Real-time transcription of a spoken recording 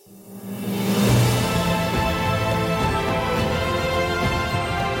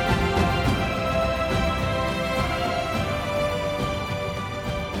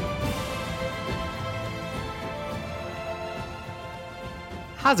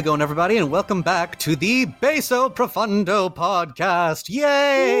How's it going, everybody? And welcome back to the Basso Profundo podcast.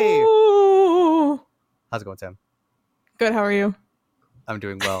 Yay! Ooh. How's it going, Sam? Good, how are you? I'm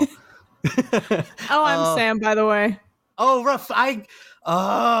doing well. I'm Sam, by the way. Oh, rough. I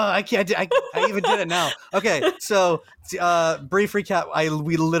can't. I even did it now. Okay, so brief recap.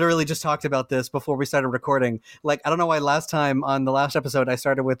 We literally just talked about this before we started recording. Like, I don't know why last time on the last episode I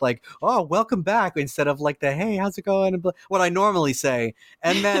started with like, "Oh, welcome back," instead of like the "Hey, how's it going?" and what I normally say.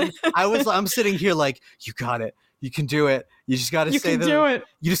 And then I'm sitting here like, "You got it. You can do it. You just got to say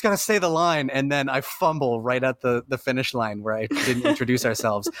You just got to say the line." And then I fumble right at the finish line where I didn't introduce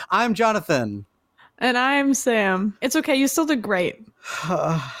ourselves. I'm Jonathan. And I'm Sam. It's okay. You still did great.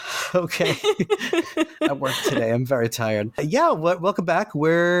 Okay. At work today. I'm very tired. Yeah, welcome back.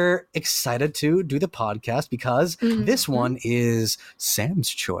 We're excited to do the podcast because this one is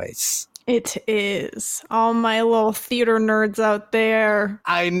Sam's choice. It is. All my little theater nerds out there.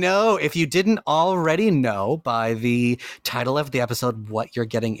 I know. If you didn't already know by the title of the episode what you're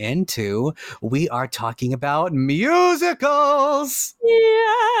getting into, we are talking about musicals.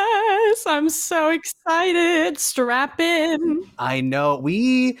 Yes, I'm so excited. Strap in. I know.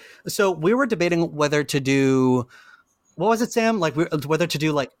 We were debating whether to do, what was it, Sam? Like whether to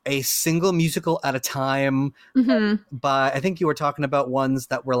do like a single musical at a time. But I think you were talking about ones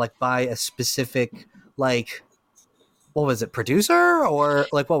that were like by a specific, like, what was it, producer, or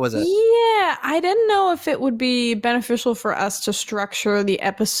like what was it? Yeah, I didn't know if it would be beneficial for us to structure the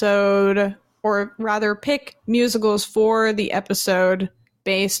episode, or rather pick musicals for the episode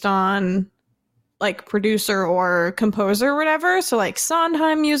based on like producer or composer or whatever. So like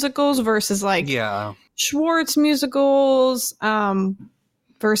Sondheim musicals versus like Schwartz musicals,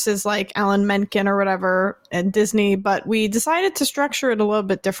 versus like Alan Menken or whatever and Disney. But we decided to structure it a little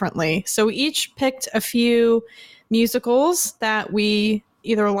bit differently. So we each picked a few musicals that we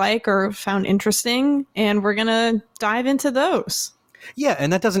either like or found interesting, and we're gonna dive into those. Yeah,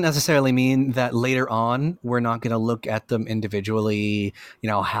 and that doesn't necessarily mean that later on we're not going to look at them individually,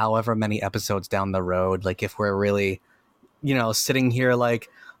 however many episodes down the road. Like if we're really, sitting here like,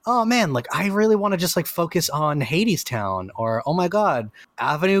 oh man, like I really want to just like focus on Hadestown, or oh my God,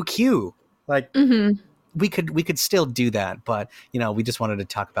 Avenue Q. Like we could still do that, but we just wanted to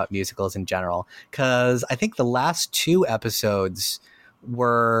talk about musicals in general because I think the last two episodes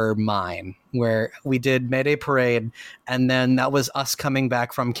were mine, where we did Mayday Parade, and then that was us coming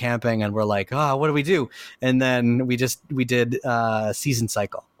back from camping, and we're like, oh, what do we do? And then we did Season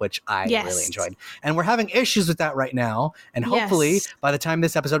Cycle, which I really enjoyed, and we're having issues with that right now, and hopefully by the time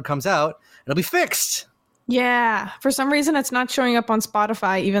this episode comes out, it'll be fixed. Yeah, for some reason it's not showing up on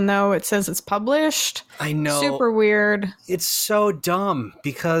Spotify, even though it says it's published. I know, super weird. It's so dumb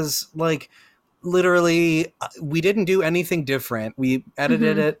because like literally we didn't do anything different. We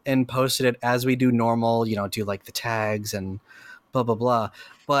edited it and posted it as we do normal, do like the tags and blah blah blah,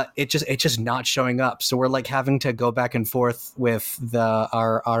 but it's just not showing up, so we're like having to go back and forth with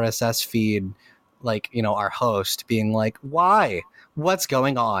our RSS feed, like our host being like, what's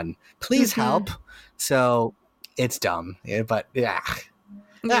going on, please help. So it's dumb, but it'll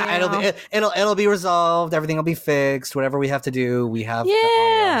be resolved, everything will be fixed, whatever we have to do, we have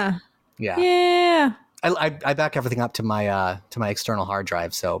Yeah. I back everything up to my external hard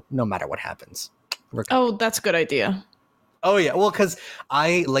drive, so no matter what happens. Oh, that's a good idea. Oh yeah, well, because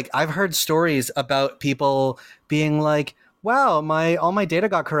I've heard stories about people being like, wow, all my data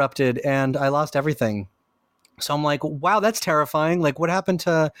got corrupted and I lost everything. So I'm like, wow, that's terrifying. Like, what happened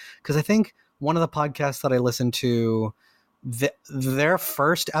to? Because I think one of the podcasts that I listened to, their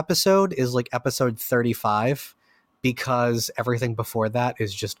first episode is like episode 35. Because everything before that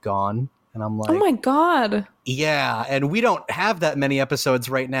is just gone. And I'm like, oh my God. Yeah. And we don't have that many episodes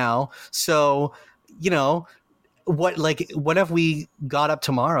right now. So, what if we got up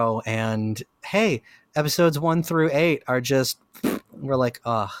tomorrow and, hey, episodes 1 through 8 are just, we're like,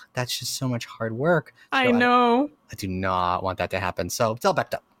 oh, that's just so much hard work. So I know. I do not want that to happen. So it's all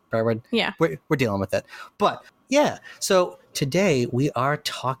backed up. Right? Yeah. We're dealing with it. But yeah, so today we are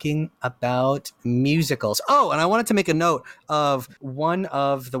talking about musicals. Oh, and I wanted to make a note of one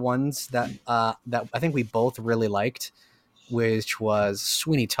of the ones that I think we both really liked, which was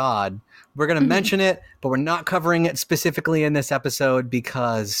Sweeney Todd. We're going to mention it, but we're not covering it specifically in this episode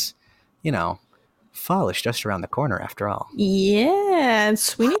because, fall is just around the corner after all. Yeah, and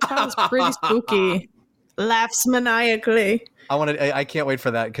Sweeney Todd's pretty spooky. Laughs maniacally. I can't wait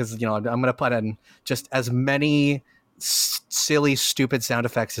for that because, I'm going to put in just as many silly, stupid sound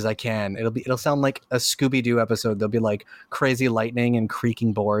effects as I can. It'll sound like a Scooby-Doo episode. There'll be like crazy lightning and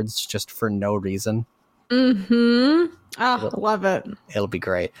creaking boards just for no reason. Ah, love it. It'll be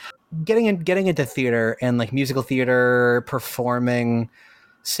great. Getting into theater and like musical theater performing,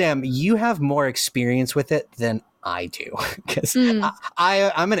 Sam, you have more experience with it than I do because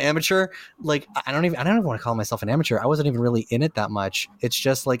I'm an amateur. Like I don't even want to call myself an amateur. I wasn't even really in it that much. It's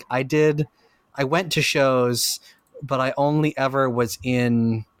just like I went to shows, but I only ever was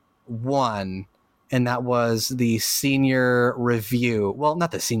in one, and that was the senior review. Well,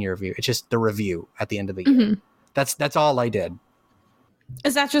 not the senior review. It's just the review at the end of the year. That's all I did.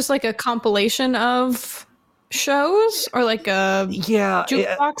 Is that just like a compilation of shows or like a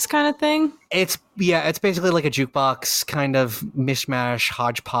jukebox kind of thing? It's basically like a jukebox kind of mishmash,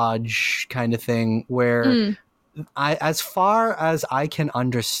 hodgepodge kind of thing where as far as I can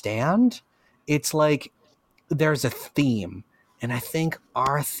understand, it's like there's a theme. And I think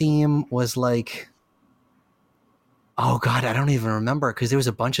our theme was like, oh God, I don't even remember because there was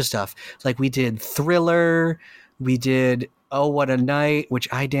a bunch of stuff. Like we did Thriller, we did Oh What a Night,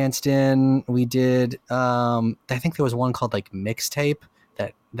 which I danced in. We did I think there was one called like Mixtape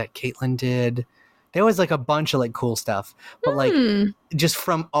that Caitlin did. There was like a bunch of like cool stuff. But like just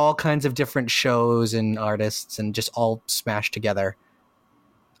from all kinds of different shows and artists and just all smashed together.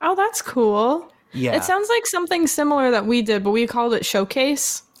 Oh, that's cool. Yeah. It sounds like something similar that we did, but we called it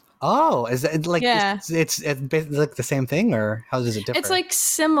Showcase. Oh, is that like yeah. It's like the same thing, or how does it differ? It's like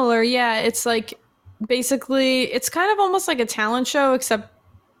similar, yeah. It's like basically it's kind of almost like a talent show, except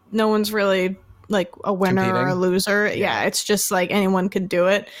no one's really like a winner competing? Or a loser. Yeah, it's just like anyone could do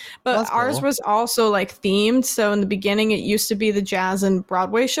it. But That's ours cool. was also like themed. So in the beginning, it used to be the Jazz and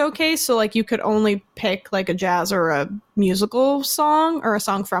Broadway Showcase. So like you could only pick like a jazz or a musical song or a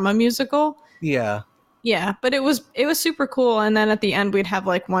song from a musical. Yeah. Yeah, but it was super cool. And then at the end, we'd have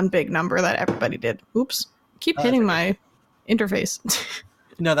like one big number that everybody did. Oops, keep hitting my interface.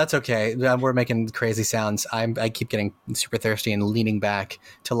 No, that's okay. We're making crazy sounds. I keep getting super thirsty and leaning back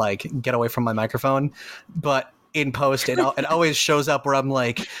to like get away from my microphone, but in post it always shows up where I'm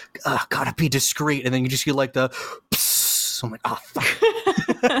like, gotta be discreet, and then you just hear like the. Psst. I'm like, oh fuck.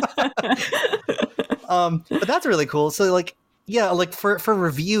 But that's really cool. So like. Yeah, like for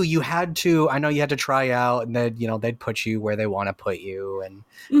review, I know you had to try out, and they'd put you where they want to put you and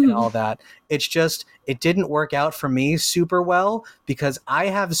all that. It's just, it didn't work out for me super well because I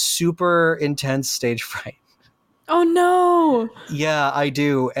have super intense stage fright. Oh no. Yeah, I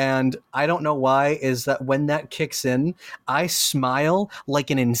do. And I don't know why, is that when that kicks in, I smile like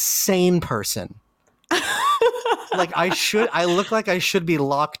an insane person. Like I look like I should be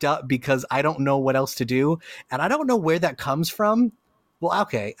locked up because I don't know what else to do. And I don't know where that comes from. Well,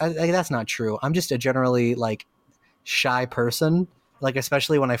 okay, that's not true. I'm just a generally like shy person. Like,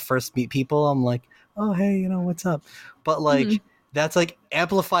 especially when I first meet people, I'm like, oh, hey, what's up? But like, that's like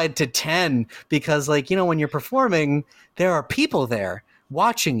amplified to 10 because like, when you're performing, there are people there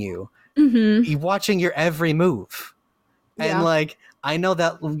watching you, watching your every move. And like, I know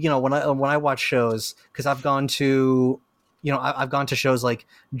that, when I watch shows, because I've gone to, I've gone to shows like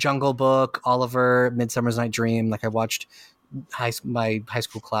Jungle Book, Oliver, Midsummer's Night Dream. Like I watched my high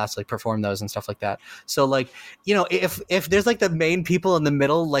school class like perform those and stuff like that. So like, if there's like the main people in the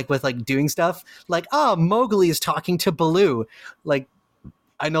middle, like with like doing stuff, like, oh, Mowgli is talking to Baloo, like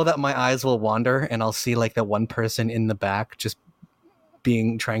I know that my eyes will wander and I'll see like the one person in the back just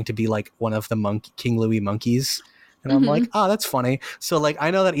trying to be like one of the King Louie monkeys. And I'm like, oh, that's funny. So like,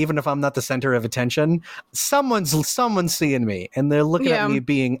 I know that even if I'm not the center of attention, someone's seeing me and they're looking at me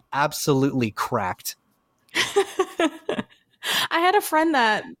being absolutely cracked. I had a friend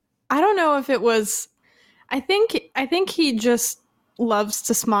that, I don't know if it was, I think he just loves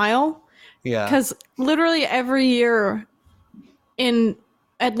to smile. Yeah. Because literally every year in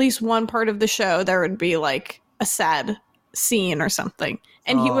at least one part of the show, there would be like a sad scene or something.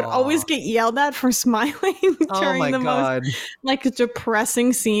 And he would always get yelled at for smiling during the most like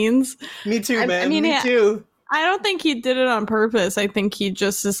depressing scenes. Me too, man. Me too. I don't think he did it on purpose. I think he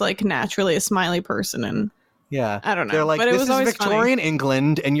just is like naturally a smiley person, and I don't know. They're like, but this is Victorian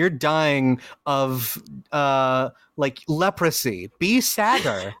England, and you're dying of like leprosy. Be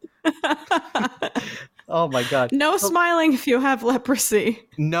sadder. Oh my god! No smiling if you have leprosy.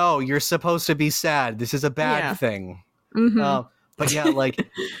 No, you're supposed to be sad. This is a bad thing. But yeah, like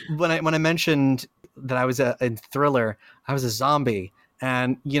when I mentioned that I was in Thriller, I was a zombie,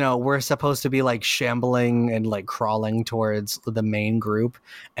 and we're supposed to be like shambling and like crawling towards the main group,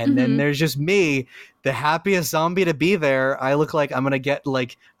 and then there's just me, the happiest zombie to be there. I look like I'm gonna get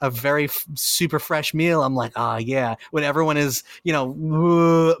like a very super fresh meal. I'm like, ah, yeah. When everyone is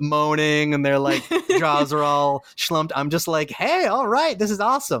moaning and their like jaws are all schlumped, I'm just like, hey, all right, this is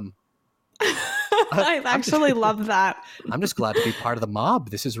awesome. I I'm just, actually love that. I'm just glad to be part of the mob.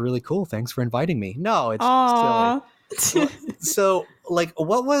 This is really cool. Thanks for inviting me. No, it's silly. Aww. So, like,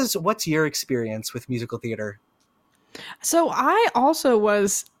 what's your experience with musical theater? So I also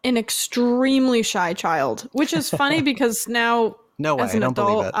was an extremely shy child, which is funny because now No way, as I an don't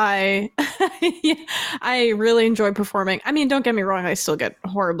believe adult, it. I really enjoy performing. I mean, don't get me wrong, I still get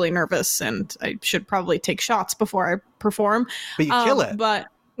horribly nervous and I should probably take shots before I perform. But you kill it. But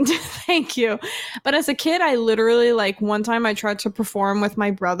thank you. But as a kid, I literally like one time I tried to perform with my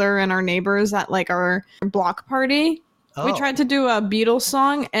brother and our neighbors at like our block party. We Oh, tried to do a Beatles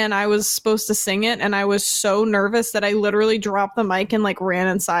song and I was supposed to sing it and I was so nervous that I literally dropped the mic and like ran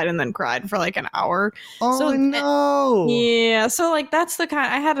inside and then cried for like an hour. oh So no. yeah, so like that's the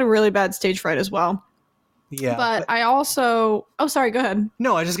kind I had a really bad stage fright as well. Yeah, But but I also oh sorry, go ahead.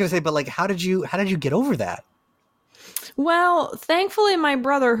 no, I was just gonna say, but like, how did you get over that? Well, thankfully, my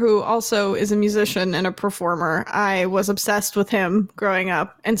brother, who also is a musician and a performer, I was obsessed with him growing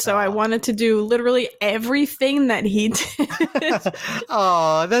up. And so I Oh. wanted to do literally everything that he did.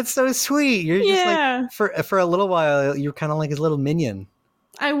 Oh, that's so sweet. You're just like Yeah, for a little while, you're kind of like his little minion.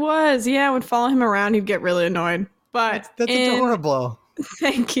 I was. Yeah, I would follow him around. He'd get really annoyed. But That's in, adorable.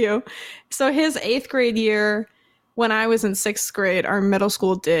 thank you. So his eighth grade year, when I was in sixth grade, our middle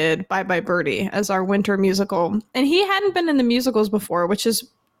school did Bye Bye Birdie as our winter musical. And he hadn't been in the musicals before, which is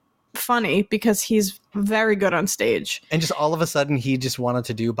funny because he's very good on stage. And just all of a sudden, he just wanted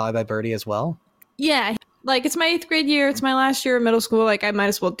to do Bye Bye Birdie as well. Yeah, like it's my eighth grade year, it's my last year of middle school, like I might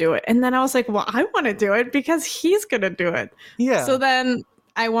as well do it. And then I was like, well, I want to do it because he's gonna do it. Yeah. So then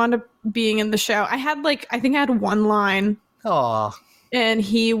I wound up being in the show. I had like I think I had one line Oh, and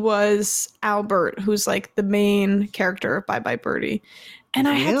he was Albert, who's like the main character of Bye Bye Birdie. And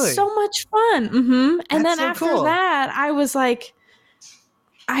I had Really? so much fun. And That's then so after cool. that, I was like,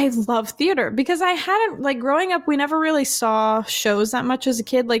 I love theater because I hadn't like growing up. We never really saw shows that much as a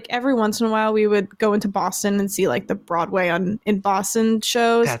kid. Like every once in a while, we would go into Boston and see like the Broadway in Boston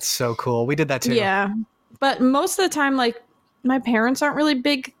shows. That's so cool. We did that too. Yeah, but most of the time, like my parents aren't really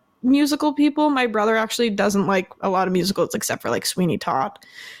big musical people. My brother actually doesn't like a lot of musicals except for like Sweeney Todd.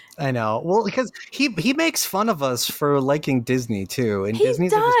 I know. Well, because he makes fun of us for liking Disney too, and He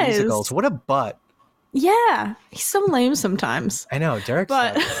Disney's like his does. musicals. What a butt. Yeah, he's so lame sometimes. I know, Derek.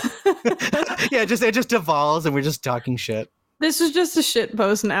 But Yeah, it just devolves, and we're just talking shit. this is just a shit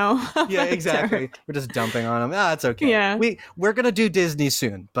post now. Yeah, exactly. We're just dumping on him. Ah, it's okay. Yeah. We're gonna do Disney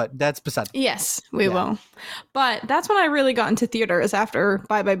soon, but that's beside. Yes, we Yeah. will. But that's when I really got into theater is after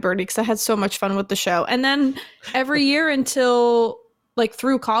Bye Bye Birdie because I had so much fun with the show. And then every year until like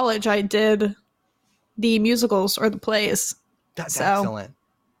through college, I did the musicals or the plays. That's So- excellent.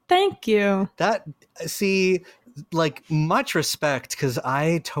 Thank you. That see, like much respect because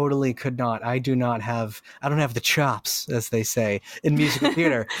I totally could not. I don't have the chops, as they say in musical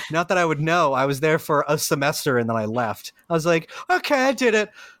theater. Not that I would know. I was there for a semester and then I left. I was like, okay, I did it.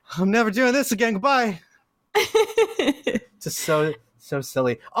 I'm never doing this again. Goodbye. Just so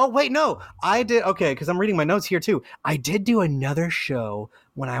silly. Oh wait, no, I did. Okay, because I'm reading my notes here too. I did do another show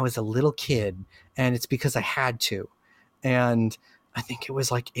when I was a little kid, and it's because I had to, and I think it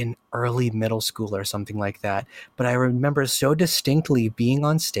was like in early middle school or something like that. But I remember so distinctly being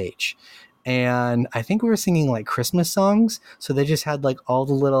on stage, and I think we were singing like Christmas songs. So they just had like all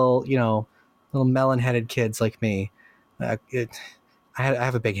the little, little melon-headed kids like me. I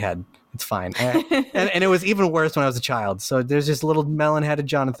have a big head. It's fine. And it was even worse when I was a child. So there's this little melon-headed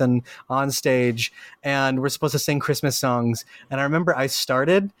Jonathan on stage, and we're supposed to sing Christmas songs. And I remember I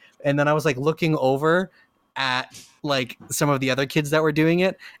started, and then I was like looking over at like some of the other kids that were doing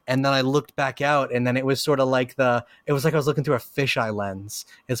it, and then I looked back out, and then it was sort of like it was like I was looking through a fisheye lens.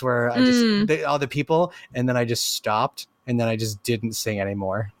 Is where I just all the people, and then I just stopped, and then I just didn't sing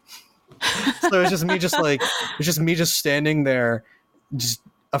anymore. So it was just me just standing there, just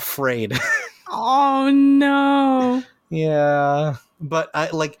afraid. Oh no. Yeah, but I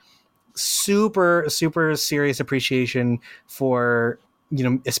like super serious appreciation for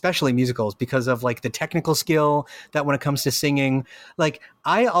especially musicals because of like the technical skill that when it comes to singing, like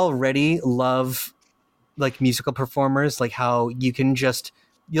I already love like musical performers, like how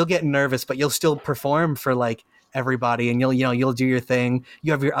you'll get nervous but you'll still perform for like everybody, and you'll do your thing.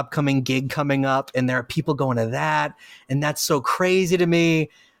 You have your upcoming gig coming up and there are people going to that, and that's so crazy to me.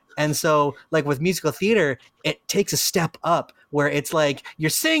 And so like with musical theater, it takes a step up where it's like you're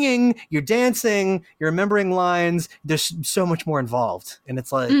singing, you're dancing, you're remembering lines. There's so much more involved. And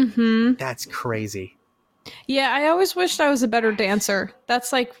it's like, That's crazy. Yeah, I always wished I was a better dancer.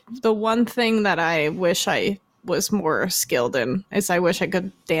 That's like the one thing that I wish I was more skilled in is I wish I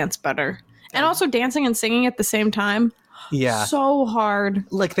could dance better. And also dancing and singing at the same time. Yeah. So hard.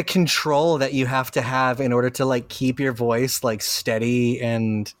 Like the control that you have to have in order to like keep your voice like steady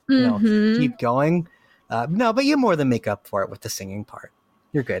and keep going. No, but you more than make up for it with the singing part.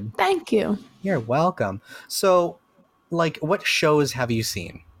 You're good. Thank you. You're welcome. So, like, what shows have you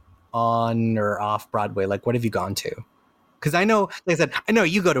seen on or off Broadway? Like, what have you gone to? Because I know, like I said, I know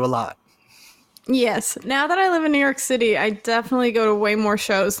you go to a lot. Yes. Now that I live in New York City, I definitely go to way more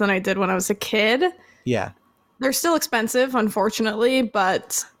shows than I did when I was a kid. Yeah. They're still expensive, unfortunately,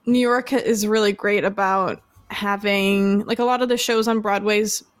 but New York is really great about having, like, a lot of the shows on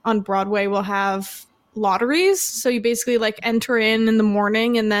Broadway will have lotteries. So you basically like enter in the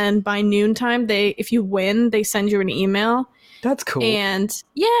morning, and then by noontime, if you win, they send you an email. That's cool. And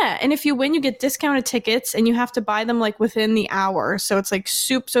yeah, and if you win, you get discounted tickets, and you have to buy them like within the hour. So it's like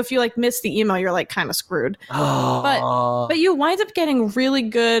soup. So if you like miss the email, you're like kind of screwed. But you wind up getting really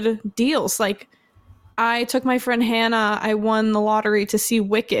good deals. Like, I took my friend Hannah, I won the lottery to see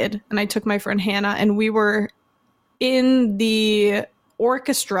Wicked, and I took my friend Hannah, and we were in the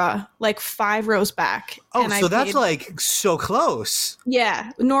orchestra like 5 rows back. Oh, so that's like so close. Yeah.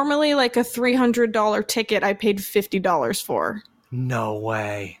 Normally like a $300 ticket I paid $50 for. No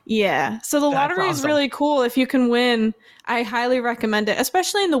way. Yeah. So the lottery is really cool if you can win. I highly recommend it,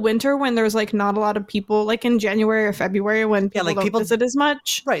 especially in the winter when there's like not a lot of people, like in January or February when people don't visit as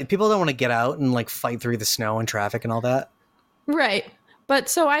much. Right. People don't want to get out and like fight through the snow and traffic and all that. Right. But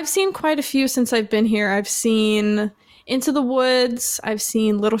so I've seen quite a few since I've been here. I've seen Into the Woods. I've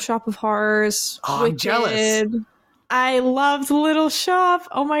seen Little Shop of Horrors. Oh, Wicked. I'm jealous. I loved Little Shop.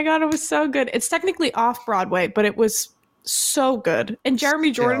 Oh my God, it was so good. It's technically off Broadway, but it was so good. And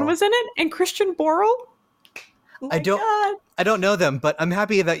Jeremy Jordan was in it, and Christian Borle. Oh I don't know them, but I'm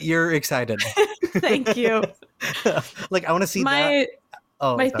happy that you're excited. Thank you. Like, I want to see that.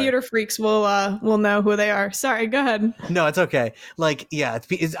 My theater freaks will know who they are. Sorry, go ahead. No, it's okay. Like, yeah,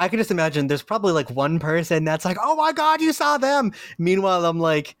 I can just imagine there's probably like one person that's like, oh my God, you saw them. Meanwhile, I'm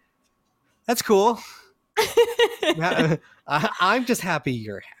like, that's cool. I'm just happy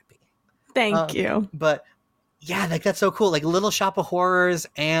you're happy. Thank you. But yeah, like that's so cool. Like Little Shop of Horrors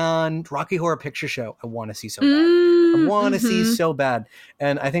and Rocky Horror Picture Show. I want to see so bad. I want to see so bad.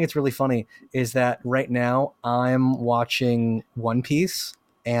 And I think it's really funny is that right now I'm watching One Piece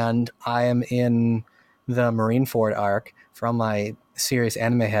and I am in the Marineford arc from my serious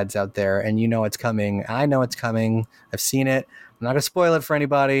anime heads out there. And you know it's coming. I know it's coming. I've seen it. I'm not going to spoil it for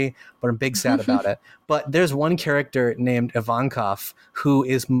anybody, but I'm big sad about it. But there's one character named Ivankov who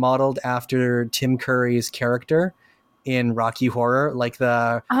is modeled after Tim Curry's character in Rocky Horror, like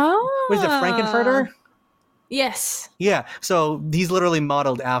the was it Frankenfurter? Yes. Yeah. So he's literally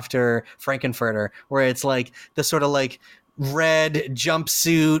modeled after Frankenfurter, where it's like the sort of like red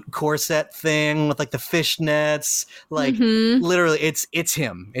jumpsuit corset thing with like the fishnets, like literally it's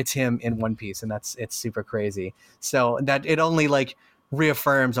him in One Piece, and it's super crazy. So that it only like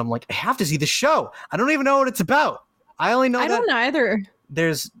reaffirms I'm like, I have to see the show. I don't even know what it's about. I only know I don't either.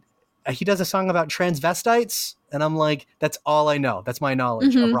 He does a song about transvestites, and I'm like, that's all I know. That's my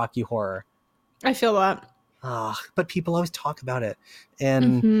knowledge of Rocky Horror. I feel that. But people always talk about it,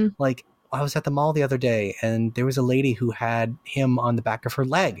 and like I was at the mall the other day, and there was a lady who had him on the back of her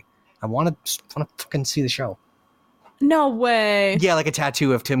leg. I want to fucking see the show. No way. Yeah, like a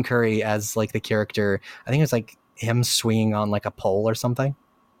tattoo of Tim Curry as like the character. I think it was like him swinging on like a pole or something.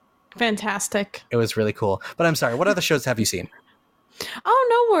 Fantastic. It was really cool. But I'm sorry, what other shows have you seen?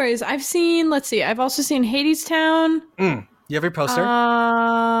 Oh, no worries. I've also seen Hadestown. You have your poster?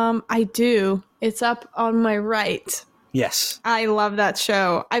 I do. It's up on my right. Yes. I love that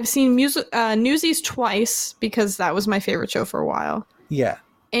show. I've seen Newsies twice because that was my favorite show for a while. Yeah.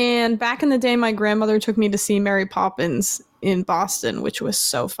 And back in the day, my grandmother took me to see Mary Poppins in Boston, which was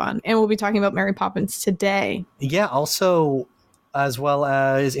so fun. And we'll be talking about Mary Poppins today. Yeah, also as well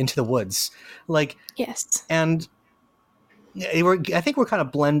as Into the Woods. Like, yes. And I think we're kind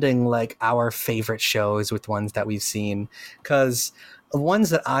of blending like our favorite shows with ones that we've seen, because the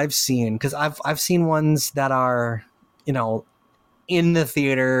ones that I've seen, because I've seen ones that are, you know, in the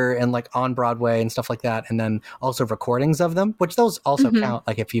theater and like on Broadway and stuff like that, and then also recordings of them, which those also count,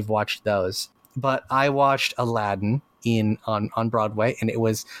 like if you've watched those. But I watched Aladdin on Broadway, and it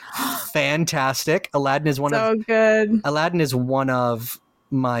was fantastic. Aladdin is one of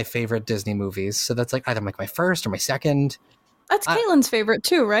my favorite Disney movies. So that's like either like my first or my second. That's Caitlin's favorite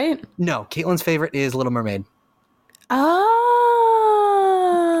too, right? No, Caitlin's favorite is Little Mermaid. Oh.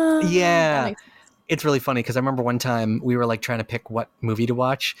 Yeah. it's really funny because I remember one time we were like trying to pick what movie to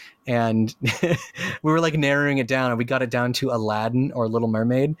watch, and we were like narrowing it down, and we got it down to Aladdin or Little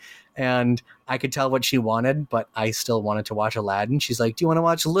Mermaid, and I could tell what she wanted, but I still wanted to watch Aladdin. She's like, "Do you want to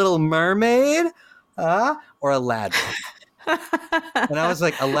watch Little Mermaid, or Aladdin?" And I was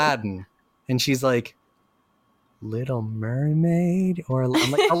like, "Aladdin," and she's like, "Little Mermaid," or I'm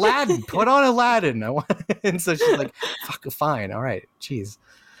like, "Aladdin, put on Aladdin." And so she's like, "Fuck, fine, all right, jeez."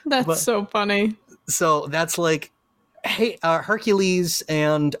 That's so funny. So that's like, hey, Hercules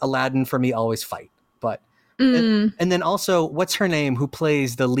and Aladdin for me always fight. But and then also, what's her name? Who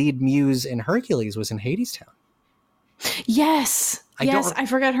plays the lead muse in Hercules was in Hadestown. Yes, I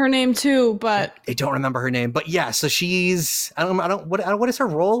forget her name too, but I don't remember her name. But yeah, so she's what is her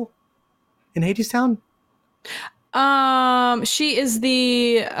role in Hadestown? She is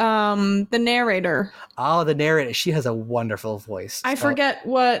the narrator. Oh, the narrator. She has a wonderful voice. I forget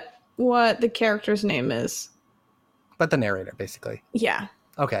what the character's name is. But the narrator, basically. Yeah.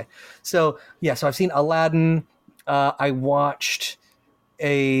 Okay. So I've seen Aladdin. I watched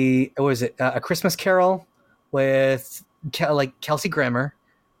A Christmas Carol with Kelsey Grammer,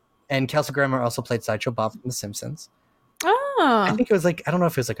 and Kelsey Grammer also played Sideshow Bob from The Simpsons. Oh. I think it was like, I don't know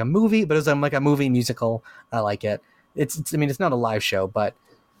if it was like a movie, but it was like a movie musical. I like it. It's I mean, it's not a live show, but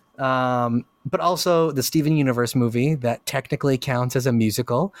also the Steven Universe movie that technically counts as a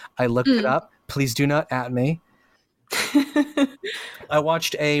musical. I looked it up. Please do not at me. I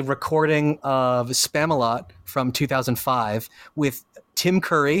watched a recording of Spamalot from 2005 with Tim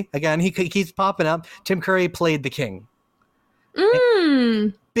Curry. Again, he keeps popping up. Tim Curry played the king.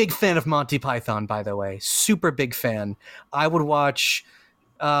 Big fan of Monty Python, by the way. Super big fan. I would watch,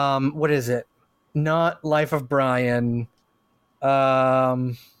 what is it? Not Life of Brian.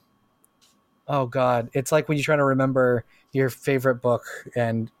 Oh, God. It's like when you try to remember your favorite book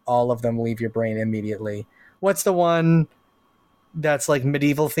and all of them leave your brain immediately. What's the one that's like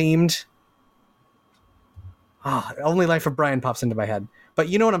medieval themed? Only Life of Brian pops into my head. But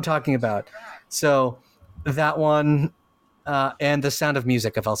you know what I'm talking about. So that one and The Sound of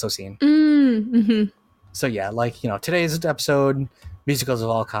Music I've also seen. So yeah, like, today's episode, musicals of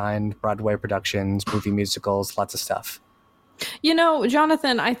all kind, Broadway productions, movie musicals, lots of stuff.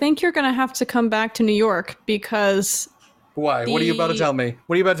 Jonathan, I think you're going to have to come back to New York because... Why? What are you about to tell me?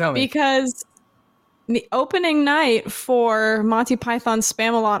 Because the opening night for Monty Python's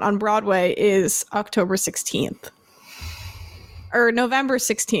Spamalot on Broadway is October 16th. Or November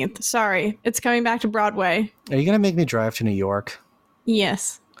 16th. Sorry. It's coming back to Broadway. Are you going to make me drive to New York?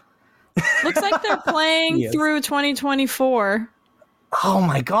 Yes. Looks like they're playing through 2024. Oh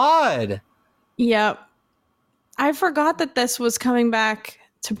my God. Yep. I forgot that this was coming back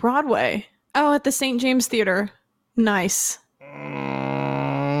to Broadway. Oh, at the St. James Theater. Nice.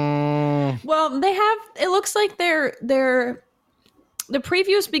 Well, it looks like the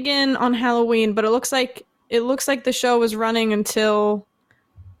previews begin on Halloween, but it looks like the show was running until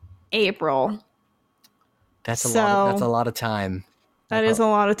April. That's a lot of time. That is a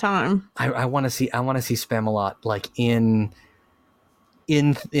lot of time. I want to see Spamalot like in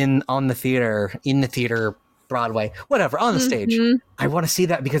the theater Broadway, whatever, on the stage. I want to see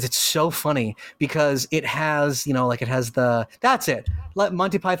that because it's so funny, because it has, that's it.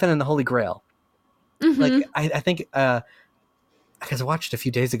 Monty Python and the Holy Grail. Like, I think, because I watched a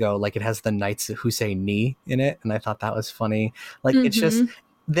few days ago, like, it has the Knights Who Say Knee in it, and I thought that was funny. Like, it's just,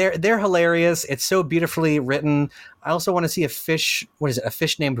 they're hilarious. It's so beautifully written. I also want to see A Fish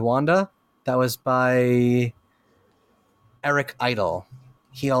Named Wanda. That was by Eric Idle.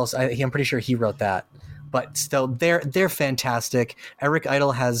 I'm pretty sure he wrote that. But still, they're fantastic. Eric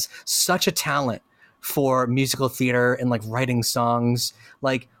Idle has such a talent for musical theater and like writing songs.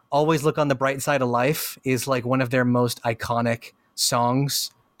 Like, Always Look on the Bright Side of Life is like one of their most iconic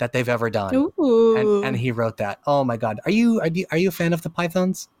songs that they've ever done. Ooh. And he wrote that. Oh my God. Are you a fan of the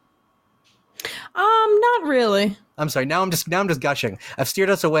Pythons? Not really. I'm sorry. Now I'm just gushing. I've steered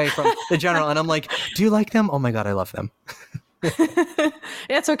us away from the general, and I'm like, do you like them? Oh my God, I love them.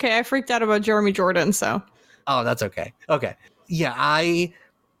 It's okay. I freaked out about Jeremy Jordan, so. Oh, that's okay. Okay. Yeah, I'm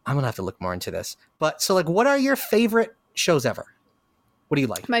gonna have to look more into this. But so, like, what are your favorite shows ever? What do you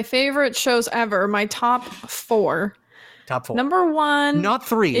like? My favorite shows ever. My top 4. Top 4. Number 1. Not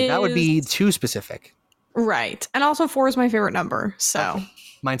 3. That would be too specific. Right. And also 4 is my favorite number. So okay.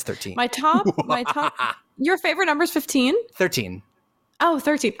 Mine's 13. My top. Your favorite number is 15? 13. Oh,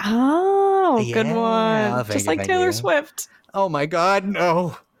 13. Oh, yeah, good one. Just like Taylor Swift. Oh my God,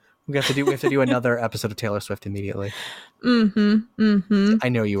 no. We have to do another episode of Taylor Swift immediately. I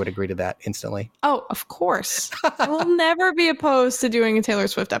know you would agree to that instantly. Oh, of course. I will never be opposed to doing a Taylor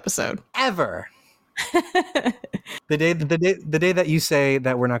Swift episode. Ever. The day that you say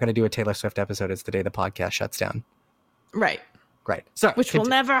that we're not going to do a Taylor Swift episode is the day the podcast shuts down. Right. Right. So, Which will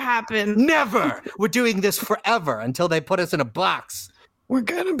never happen. Never. We're doing this forever until they put us in a box. We're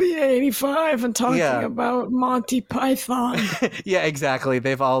gonna be 85 and talking about Monty Python. Yeah, exactly.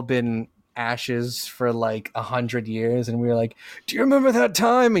 They've all been ashes for like 100 years, and we were like, "Do you remember that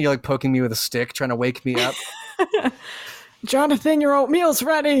time?" And you're like poking me with a stick, trying to wake me up. Jonathan, your oatmeal's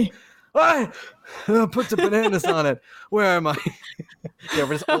ready. What? Put the bananas on it. Where am I? Yeah,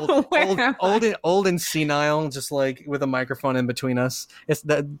 we're just old and senile, just like with a microphone in between us. It's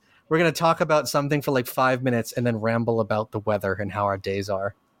that we're gonna talk about something for like 5 minutes and then ramble about the weather and how our days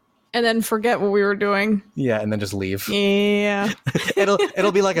are. And then forget what we were doing. Yeah, and then just leave. Yeah.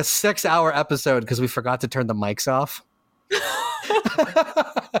 it'll be like a 6-hour episode because we forgot to turn the mics off.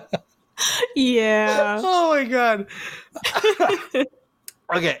 Yeah. Oh my god.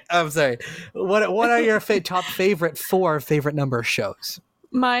 Okay, I'm sorry. What are your top favorite 4 favorite number shows?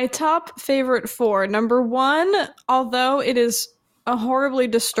 My top favorite 4. Number 1, although it is a horribly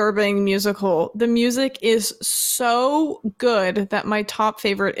disturbing musical, the music is so good that my top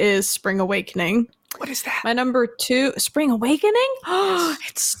favorite is Spring Awakening. What is that? My number 2, Spring Awakening? Oh, Yes.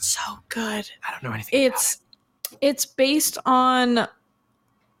 it's so good. I don't know anything about it. It's based on,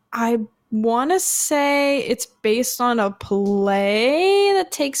 I want to say it's based on a play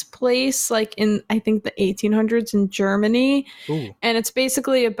that takes place like in, I think, the 1800s in Germany. Ooh. And it's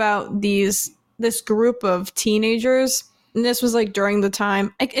basically about this group of teenagers. And this was like during the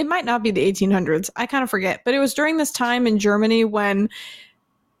time, it might not be the 1800s, I kind of forget, but it was during this time in Germany when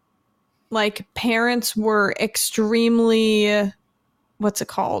like parents were extremely, what's it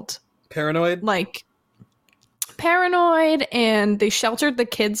called? Paranoid? Like paranoid, and they sheltered the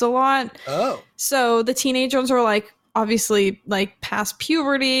kids a lot. Oh. So the teenagers are like obviously like past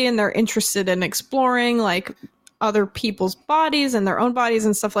puberty, and they're interested in exploring like other people's bodies and their own bodies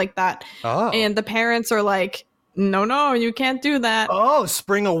and stuff like that. Oh. And the parents are like, no, you can't do that. Oh,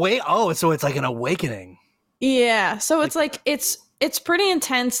 Spring Away. Oh, so it's like an awakening. Yeah. So it's like it's pretty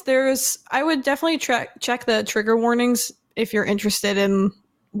intense. I would definitely check the trigger warnings if you're interested in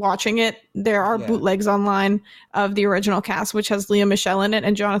watching it. There are bootlegs online of the original cast, which has Lea Michele in it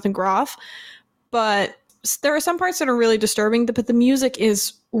and Jonathan Groff. But there are some parts that are really disturbing, but the music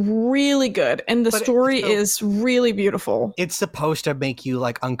is really good, and the story is really beautiful. It's supposed to make you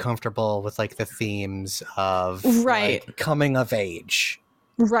like uncomfortable with like the themes of like, coming of age.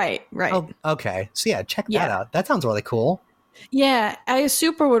 Right. Oh, okay. So yeah, check that out. That sounds really cool. Yeah, I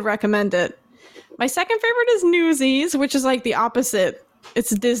super would recommend it. My second favorite is Newsies, which is like the opposite.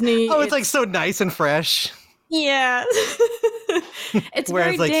 It's Disney. Oh, it's like so nice and fresh. Yeah. It's whereas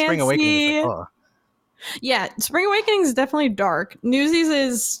very like dancey. Spring Awakening is like, oh. Yeah, Spring Awakening is definitely dark. Newsies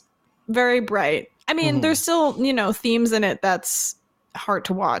is very bright. I mean, there's still, themes in it that's hard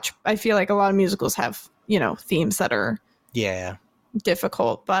to watch. I feel like a lot of musicals have, themes that are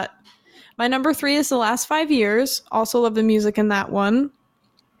difficult. But my number 3 is The Last 5 Years. Also love the music in that one.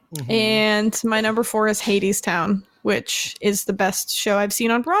 And my number 4 is Hadestown, which is the best show I've seen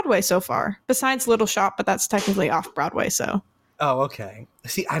on Broadway so far. Besides Little Shop, but that's technically off Broadway, so. Oh, okay.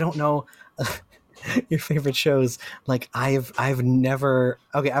 See, I don't know your favorite shows. Like I've never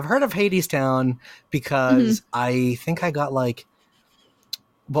I've heard of Hadestown because I think I got like,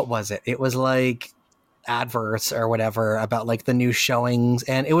 what was it? It was like adverts or whatever about like the new showings,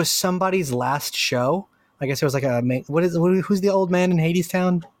 and it was somebody's last show. I guess it was like who's the old man in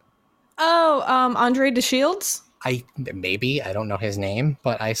Hadestown? Oh, Andre DeShields? I don't know his name,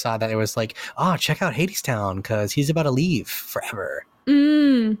 but I saw that it was like, oh, check out Hadestown because he's about to leave forever.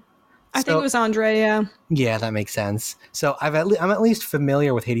 I think it was Andre, yeah. Yeah, that makes sense. So I'm at least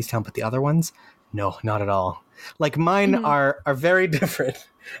familiar with Hadestown, but the other ones, no, not at all. Like mine are very different.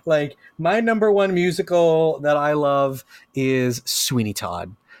 Like my number 1 musical that I love is Sweeney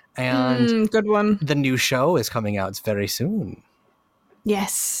Todd. And good one. The new show is coming out very soon.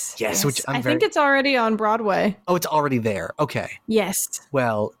 Yes. Which I think it's already on Broadway. Oh, it's already there. Okay. Yes.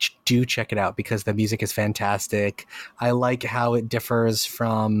 Well, do check it out because the music is fantastic. I like how it differs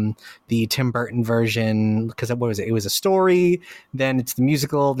from the Tim Burton version because what was it? It was a story, then it's the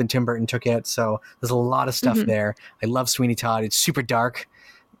musical, then Tim Burton took it. So there's a lot of stuff there. I love Sweeney Todd. It's super dark.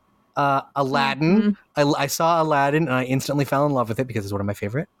 Aladdin. I saw Aladdin and I instantly fell in love with it because it's one of my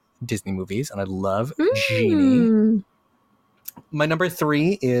favorite Disney movies and I love Genie. My number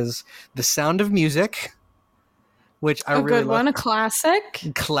 3 is The Sound of Music, which I really love. A good one, a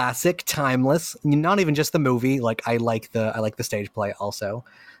classic. Classic, timeless. Not even just the movie. Like I like the stage play also.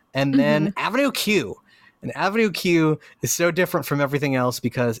 And then Avenue Q. And Avenue Q is so different from everything else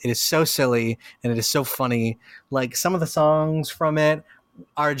because it is so silly and it is so funny. Like some of the songs from it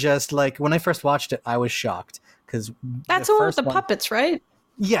are just like when I first watched it, I was shocked because the That's the one with first the one, puppets, right?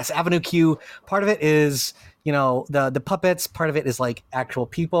 yes, Avenue Q. Part of it is the puppets. Part of it is like actual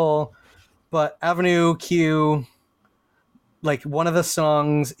people. But Avenue Q, like one of the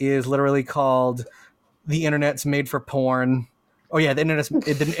songs is literally called "The Internet's Made for Porn." Oh yeah, the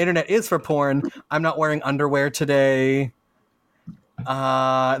internet is for porn. I'm not wearing underwear today.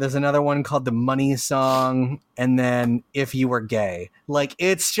 There's another one called the Money Song, and then If You Were Gay. Like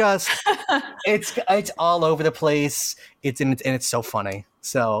it's just it's all over the place. And it's so funny.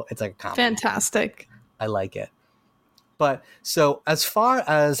 So it's like a comedy. Fantastic. I like it. But so as far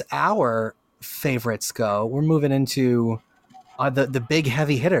as our favorites go, we're moving into the big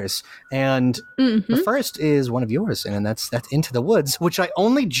heavy hitters, and the Hmm. first is one of yours, and that's Into the Woods, which I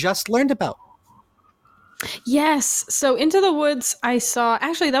only just learned about. Yes. So Into the Woods, I saw,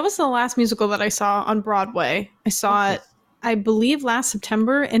 actually, that was the last musical that I saw on Broadway. I saw it, I believe, last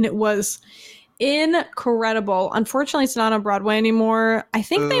September, and it was incredible. Unfortunately, it's not on Broadway anymore. I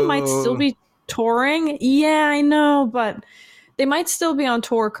think they might still Ooh. be touring. Yeah, I know, but they might still be on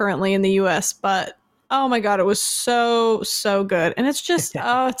tour currently in the US. But oh my God, it was so, so good. And it's just,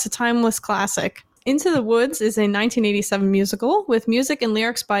 oh, it's a timeless classic. Into the Woods is a 1987 musical with music and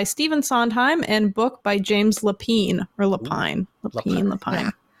lyrics by Stephen Sondheim and book by James Lapine, or Ooh. Lapine. Lapine, Yeah,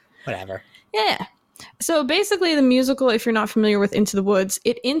 Lapine. whatever. Yeah. So basically, the musical, if you're not familiar with Into the Woods,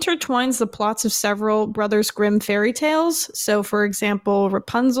 it intertwines the plots of several Brothers Grimm fairy tales. So, for example,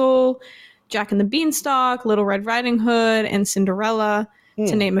 Rapunzel, Jack and the Beanstalk, Little Red Riding Hood, and Cinderella,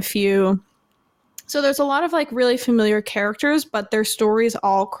 to Hmm. name a few. So there's a lot of like really familiar characters, but their stories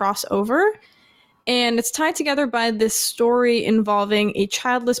all cross over. And it's tied together by this story involving a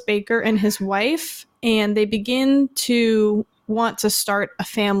childless baker and his wife. And they begin to want to start a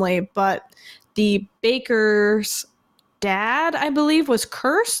family, but the baker's dad, I believe, was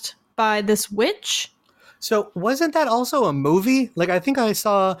cursed by this witch. So wasn't that also a movie? Like I think I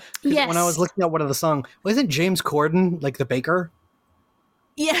saw because when I was Yes. looking at one of the song, wasn't James Corden like the baker?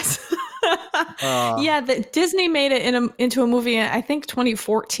 Yes. Uh, Yeah, Disney made it into a movie, I think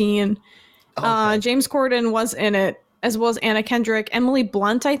 2014. okay. James Corden was in it, as well as Anna Kendrick. Emily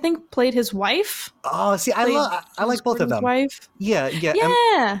Blunt, I think, played his wife. Oh, see, Played I James like both of Corden's them. wife. Yeah, yeah.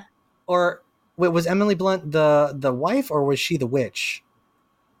 Yeah. Or wait, was Emily Blunt the wife or was she the witch?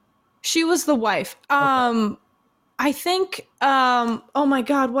 She was the wife. Okay, I think oh my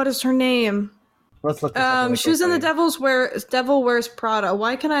god, what is her name? let's look this up really She was in the quickly. Devil Wears Prada.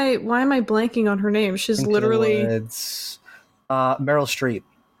 Why am I blanking on her name? She's Into the literally Woods. Meryl Streep.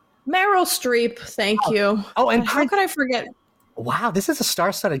 Meryl Streep. Thank Oh, you. oh, and God, how Prince. could I forget? Wow, this is a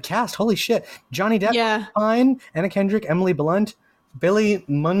star-studded cast. Holy shit! Johnny Depp, Yeah. Pine, Anna Kendrick, Emily Blunt, Billy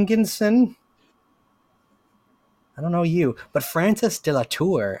Munginson. I don't know you, but Frances de la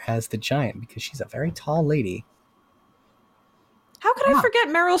Tour as the giant because she's a very tall lady. How could I Wow, forget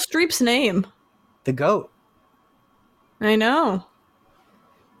Meryl Streep's name? the goat. I know.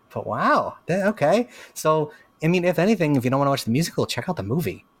 But wow, okay. So I mean, if anything, if you don't want to watch the musical, check out the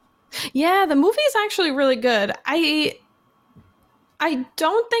movie. Yeah, the movie is actually really good. I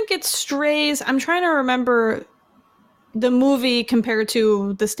don't think it strays. I'm trying to remember the movie compared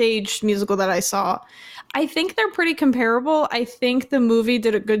to the stage musical that I saw. I think they're pretty comparable. I think the movie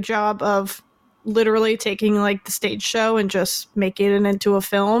did a good job of literally taking like the stage show and just making it into a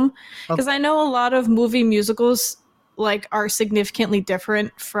film, because Okay. I know a lot of movie musicals like are significantly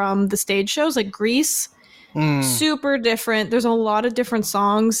different from the stage shows, like Grease. Mm. Super different. There's a lot of different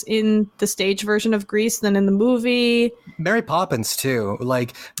songs in the stage version of Grease than in the movie. Mary Poppins too.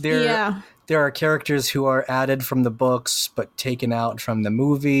 Like Yeah. there are characters who are added from the books but taken out from the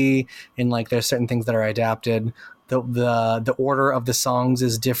movie, and like there's certain things that are adapted. The order of the songs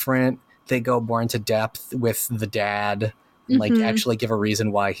is different. They go more into depth with the dad and like Hmm. actually give a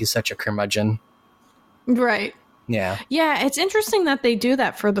reason why he's such a curmudgeon. Right. Yeah. Yeah, it's interesting that they do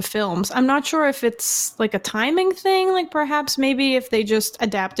that for the films. I'm not sure if it's like a timing thing, like perhaps maybe if they just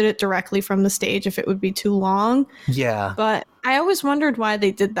adapted it directly from the stage, if it would be too long. Yeah. But I always wondered why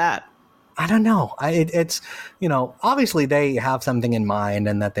they did that. I don't know. It's obviously they have something in mind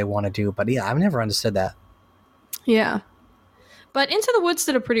and that they want to do, but yeah, I've never understood that. Yeah. But Into the Woods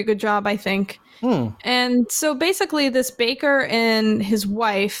did a pretty good job, I think. Hmm. And so basically, this baker and his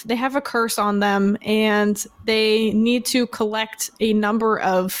wife, they have a curse on them, and they need to collect a number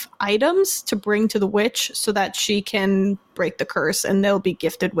of items to bring to the witch so that she can break the curse and they'll be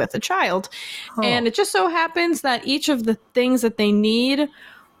gifted with a child. Oh. And it just so happens that each of the things that they need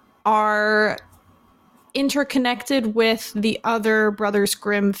are interconnected with the other Brothers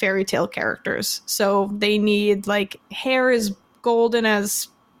Grimm fairy tale characters. So they need, like, hair is golden as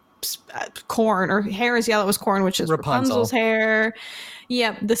corn, or hair is yellow as corn, which is Rapunzel's hair.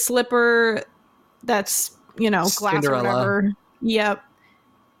 Yep, the slipper that's, glass or Cinderella. whatever. Yep.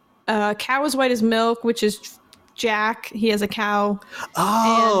 Cow is white as milk, which is Jack. He has a cow.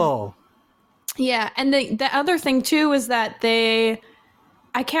 Oh. And the other thing too is that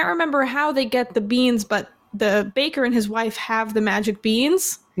I can't remember how they get the beans, but the baker and his wife have the magic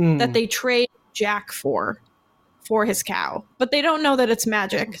beans that they trade Jack for his cow, but they don't know that it's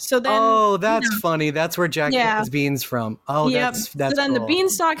magic. So then, that's funny. That's where Jack gets his beans from. Oh, that's so then cool. The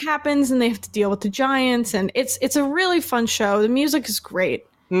beanstalk happens, and they have to deal with the giants, and it's a really fun show. The music is great.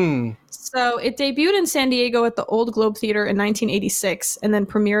 So it debuted in San Diego at the Old Globe Theater in 1986 and then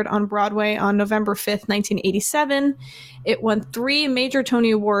premiered on Broadway on November 5th, 1987. It won 3 major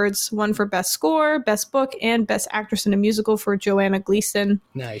Tony Awards, one for Best Score, Best Book, and Best Actress in a Musical for Joanna Gleason.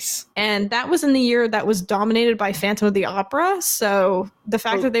 Nice. And that was in the year that was dominated by Phantom of the Opera. So the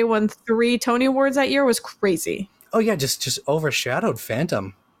fact that they won 3 Tony Awards that year was crazy. Oh, yeah, just overshadowed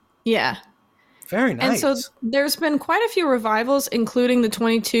Phantom. Yeah. Very nice. And so there's been quite a few revivals, including the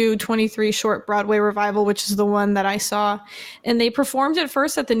 22-23 short Broadway revival, which is the one that I saw. And they performed it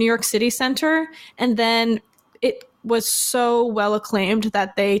first at the New York City Center, and then it was so well acclaimed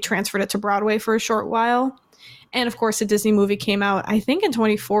that they transferred it to Broadway for a short while. And of course, a Disney movie came out, I think, in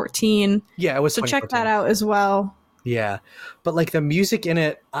 2014. Yeah, it was. So check that out as well. Yeah, but like the music in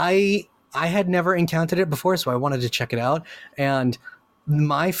it, I had never encountered it before, so I wanted to check it out. And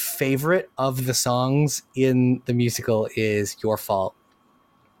my favorite of the songs in the musical is Your Fault.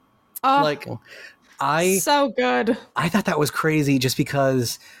 Oh, like, so good. I thought that was crazy just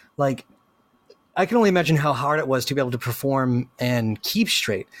because, like, I can only imagine how hard it was to be able to perform and keep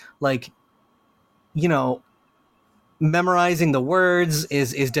straight. Like, memorizing the words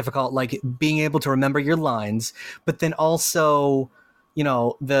is difficult, like being able to remember your lines, but then also,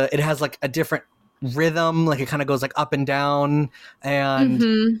 it has like a different rhythm, like it kind of goes like up and down,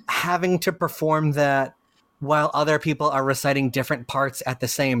 and having to perform that while other people are reciting different parts at the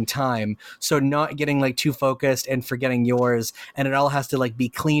same time, so not getting like too focused and forgetting yours, and it all has to like be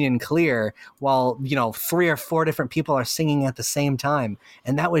clean and clear while 3 or 4 different people are singing at the same time.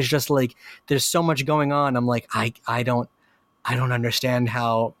 And that was just like, there's so much going on. I'm like, I don't understand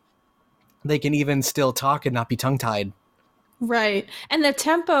how they can even still talk and not be tongue-tied. Right. And the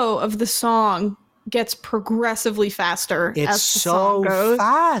tempo of the song gets progressively faster as the song goes.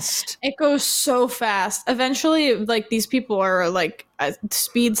 Fast. It goes so fast. Eventually, like, these people are like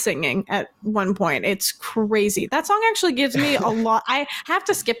speed singing at one point. It's crazy. That song actually gives me a lot. I have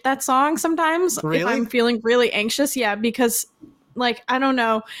to skip that song sometimes if I'm feeling really anxious. Yeah, because like, I don't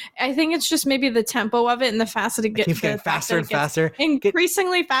know. I think it's just maybe the tempo of it and the faster it gets. Keeps getting faster and faster.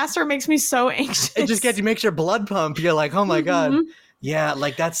 Increasingly faster makes me so anxious. It makes your blood pump. You're like, oh my God. Yeah,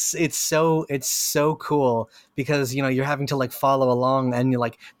 like it's so cool because you're having to like follow along, and you're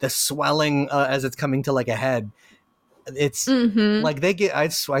like the swelling as it's coming to like a head. It's like I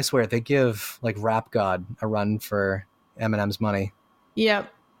swear they give like Rap God a run for Eminem's money.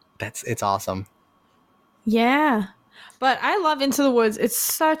 Yep. It's awesome. Yeah. But I love Into the Woods. It's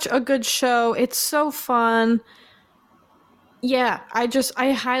such a good show. It's so fun. Yeah,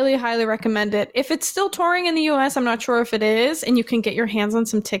 I highly, highly recommend it. If it's still touring in the US, I'm not sure if it is, and you can get your hands on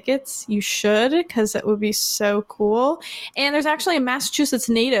some tickets, you should, because it would be so cool. And there's actually a Massachusetts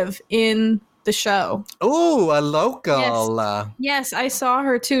native in the show. Oh, a local. Yes, I saw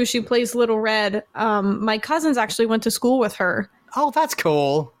her too. She plays Little Red. My cousins actually went to school with her. Oh, that's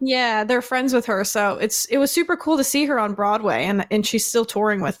cool. Yeah, they're friends with her, so it was super cool to see her on Broadway, and she's still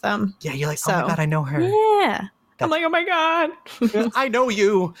touring with them. Yeah, you're like, oh my God, I know her. Yeah. I'm like, oh my God. I know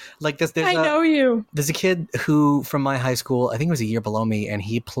you. Like I know you. There's a kid who, from my high school, I think it was a year below me, and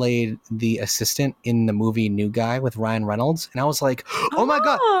he played the assistant in the movie New Guy with Ryan Reynolds. And I was like, oh my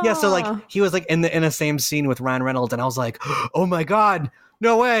God. Yeah, so like he was like in the same scene with Ryan Reynolds, and I was like, oh my God,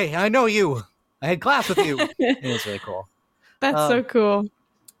 no way. I know you. I had class with you. It was really cool. That's so cool.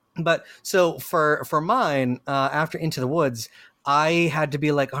 But so for mine, after Into the Woods, I had to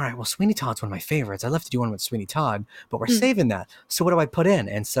be like, all right, well, Sweeney Todd's one of my favorites. I'd love to do one with Sweeney Todd, but we're saving that. So what do I put in?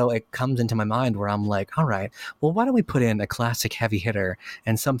 And so it comes into my mind where I'm like, all right, well, why don't we put in a classic heavy hitter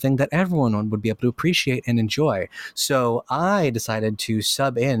and something that everyone would be able to appreciate and enjoy? So I decided to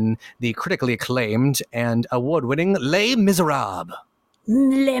sub in the critically acclaimed and award-winning Les Misérables.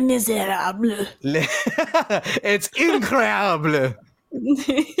 Les Misérables. It's incroyable.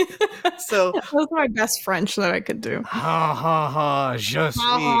 So, That was my best French that I could do. ha ha ha, je suis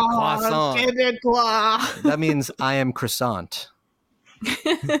Ah, croissant. Québécois. That means I am croissant.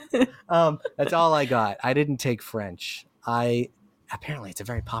 That's all I got. I didn't take French. Apparently it's a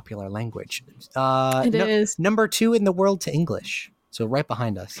very popular language. It is. Number 2 in the world to English. So right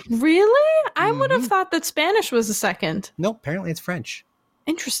behind us. Really? I would have Mhm. thought that Spanish was the second. Nope, apparently it's French.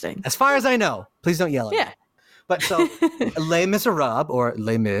 Interesting. As far as I know. Please don't yell at Yeah. me. But so Les Miserables, or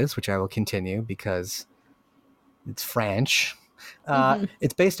Les Mis, which I will continue because it's French.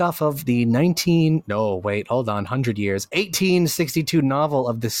 It's based off of the 1862 novel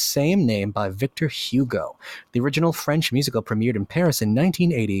of the same name by Victor Hugo. The original French musical premiered in Paris in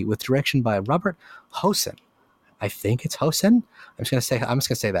 1980 with direction by Robert Hossein. I think it's Hossein. I'm just gonna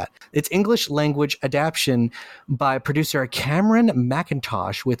say that. It's English language adaptation by producer Cameron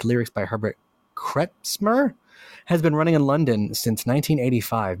McIntosh with lyrics by Herbert Kretzmer. Has been running in London since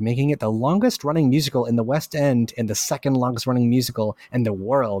 1985, making it the longest running musical in the West End and the second longest running musical in the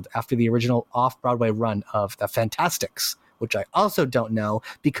world after the original off-Broadway run of The Fantastics, which I also don't know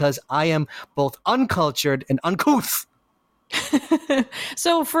because I am both uncultured and uncouth.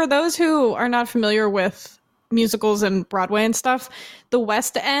 So, for those who are not familiar with musicals and Broadway and stuff, the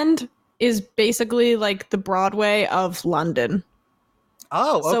West End is basically like the Broadway of London.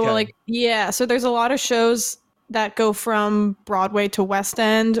 Oh, okay. So, like, yeah, so there's a lot of shows that go from Broadway to West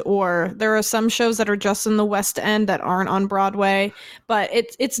End, or there are some shows that are just in the West End that aren't on Broadway, but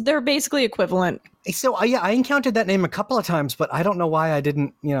they're basically equivalent. So yeah, I encountered that name a couple of times, but I don't know why I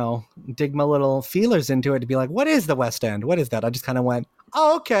didn't, dig my little feelers into it to be like, what is the West End? What is that? I just kind of went,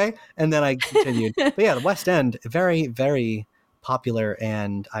 oh, okay. And then I continued. But yeah, the West End, very, very popular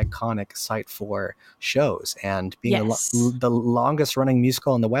and iconic site for shows, and being Yes. the longest running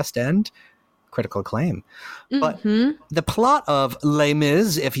musical in the West End, critical acclaim. But the plot of Les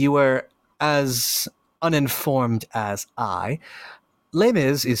Mis, if you were as uninformed as I, Les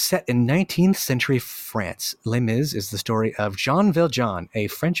Mis is set in 19th century France. Les Mis is the story of Jean Valjean, a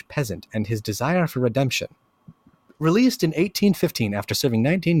French peasant, and his desire for redemption. Released in 1815 after serving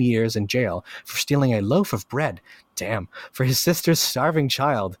 19 years in jail for stealing a loaf of bread, for his sister's starving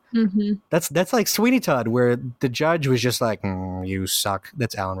child. That's like Sweeney Todd, where the judge was just like, you suck.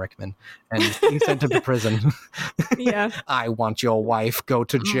 That's Alan Rickman. And he sent him to prison. Yeah. I want your wife. Go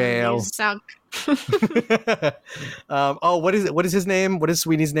to jail. You suck. What is it? What is his name? What is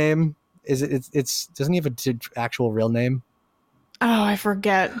Sweeney's name? It's doesn't he have an actual real name? Oh, I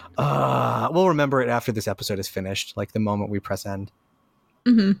forget. We'll remember it after this episode is finished, like the moment we press end.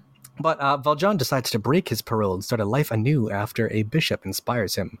 But Valjean decides to break his parole and start a life anew after a bishop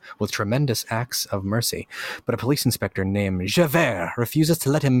inspires him with tremendous acts of mercy. But a police inspector named Javert refuses to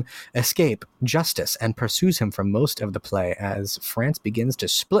let him escape justice and pursues him for most of the play as France begins to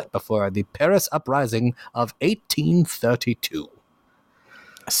split before the Paris uprising of 1832.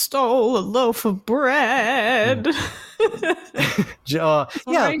 Stole a loaf of bread. Yeah,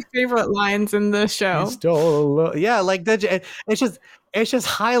 my favorite lines in the show. Like it's just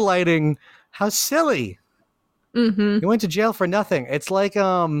highlighting how silly. He went to jail for nothing. It's like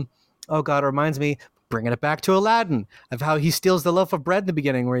oh god, it reminds me, bringing it back to Aladdin, of how he steals the loaf of bread in the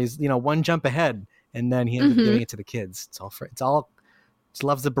beginning, where he's one jump ahead, and then he ends up giving it to the kids. Just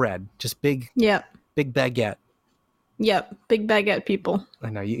loves the bread, just big baguette. Yep, big baguette people. I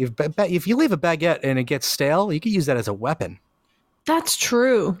know. If you leave a baguette and it gets stale, you can use that as a weapon. That's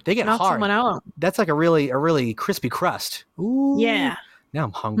true. They get Knock hard. someone out. That's like a really crispy crust. Ooh. Yeah. Now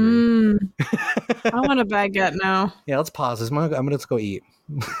I'm hungry. I want a baguette now. Yeah, let's pause this. I'm gonna go eat.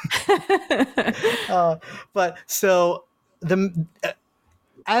 But so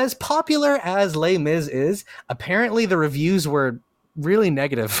as popular as Les Mis is, apparently the reviews were really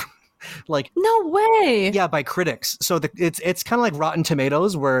negative. Like, no way. Yeah, by critics. So it's kind of like Rotten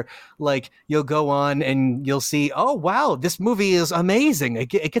Tomatoes, where like you'll go on and you'll see, oh wow, this movie is amazing. It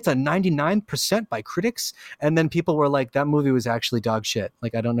gets a 99% by critics, and then people were like, that movie was actually dog shit.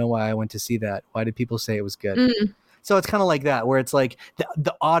 Like, I don't know why I went to see that. Why did people say it was good? So it's kind of like that, where it's like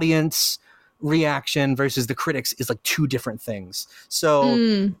the audience reaction versus the critics is like two different things.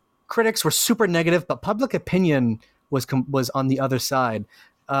 So critics were super negative, but public opinion was on the other side.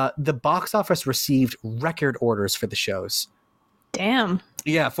 The box office received record orders for the shows. Damn.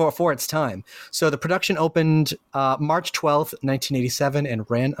 Yeah, for its time. So the production opened March 12th, 1987, and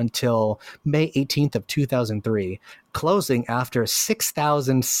ran until May 18th of 2003, closing after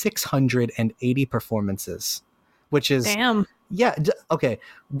 6,680 performances, which is... Damn. Yeah, okay.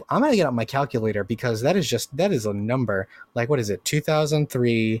 I'm going to get out my calculator because that is a number. Like, what is it?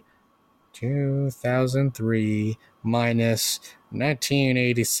 2003 minus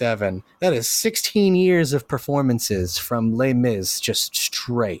 1987. That is 16 years of performances from Les Mis, just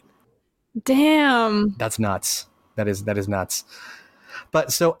straight. Damn. That's nuts. That is nuts.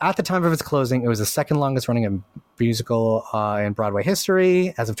 But so at the time of its closing, it was the second longest running musical in Broadway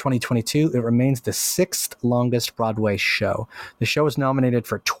history. As of 2022, it remains the sixth longest Broadway show. The show was nominated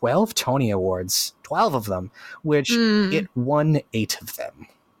for 12 Tony Awards, 12 of them, which it won 8 of them.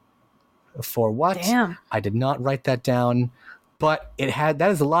 For what? Damn. I did not write that down, but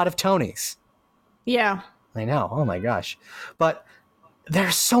that is a lot of Tonys. Yeah. I know. Oh my gosh. But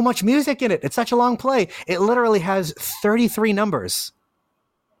there's so much music in it. It's such a long play. It literally has 33 numbers,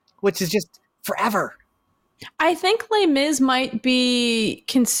 which is just forever. I think Les Mis might be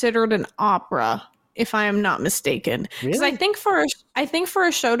considered an opera, if I am not mistaken. Because Really? I think for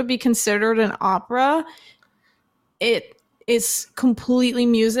a show to be considered an opera, it is completely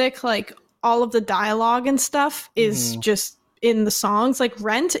music. Like all of the dialogue and stuff is just in the songs. Like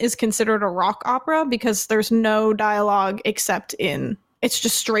Rent is considered a rock opera because there's no dialogue except it's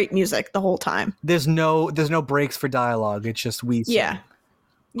just straight music the whole time. There's no breaks for dialogue. It's just we sing.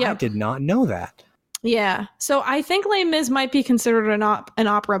 Yeah. I did not know that. Yeah. So I think Les Mis might be considered an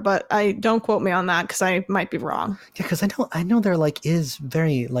opera, but I don't quote me on that because I might be wrong. Yeah, because I know there is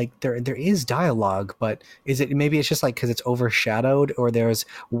very there is dialogue, but maybe it's just because it's overshadowed or there's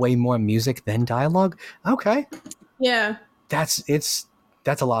way more music than dialogue. Okay. Yeah. That's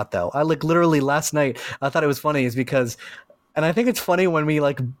a lot though. I literally last night I thought it was funny is because. And I think it's funny when we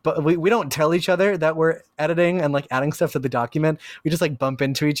we don't tell each other that we're editing and adding stuff to the document. We just bump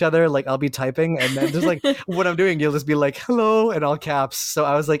into each other. I'll be typing and then just what I'm doing, you'll just be hello in all caps. So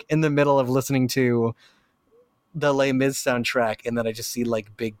I was in the middle of listening to the Les Mis soundtrack and then I just see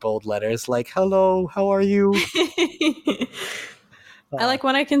big bold letters hello, how are you? I like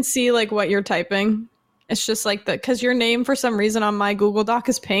when I can see what you're typing. It's just because your name for some reason on my Google Doc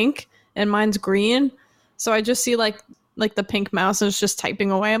is pink and mine's green. So I just see the pink mouse is just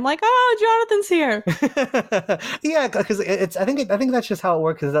typing away. I'm like, oh, Jonathan's here. Yeah, because I think that's just how it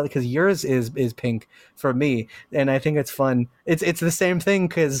works. Because yours is pink for me, and I think it's fun. It's the same thing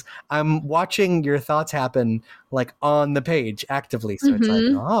because I'm watching your thoughts happen on the page actively. So it's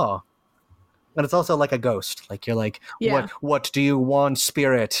oh, and it's also like a ghost. You're Yeah. what do you want,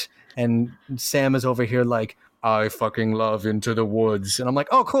 spirit? And Sam is over here I fucking love Into the Woods. And I'm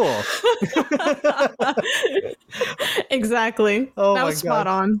oh, cool. Exactly. Oh, that was spot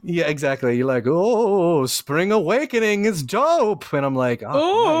on. Yeah, exactly. You're oh, Spring Awakening is dope. And I'm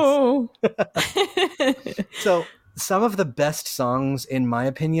oh, nice. So some of the best songs, in my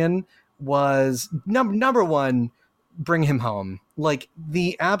opinion, was number one, Bring Him Home.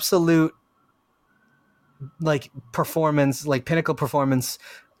 The absolute performance, pinnacle performance,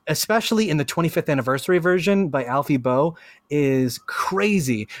 especially in the 25th anniversary version by Alfie Boe, is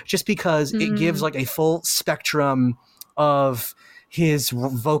crazy just because it gives a full spectrum of his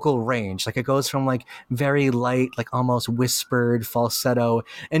vocal range. It goes from very light, almost whispered falsetto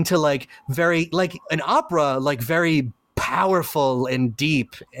into very an opera, very powerful and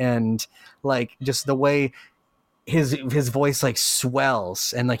deep, and just the way his voice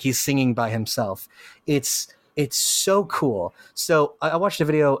swells and he's singing by himself. It's so cool. So I watched a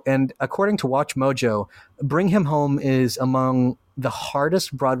video, and according to Watch Mojo, Bring Him Home is among the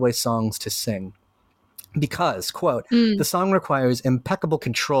hardest Broadway songs to sing because, quote, the song requires impeccable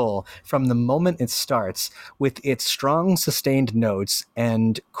control from the moment it starts with its strong sustained notes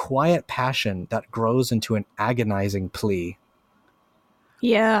and quiet passion that grows into an agonizing plea.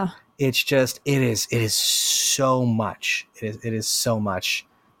 Yeah. It's just, it is so much. It is so much.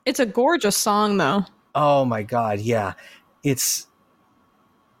 It's a gorgeous song though. Oh my God, yeah. It's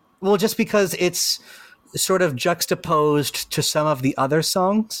just because it's sort of juxtaposed to some of the other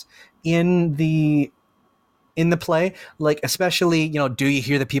songs in the play, especially, Do You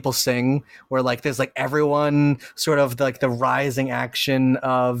Hear the People Sing, where there's everyone sort of the rising action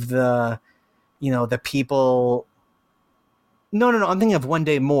of the the people. No. I'm thinking of One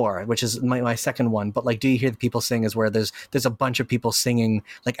Day More, which is my second one. But Do You Hear the People Sing is where there's a bunch of people singing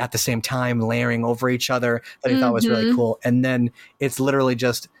at the same time, layering over each other, that I thought was really cool. And then it's literally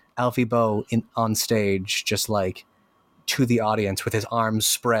just Alfie Boe on stage, just to the audience with his arms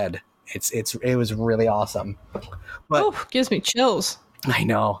spread. It was really awesome. But gives me chills. I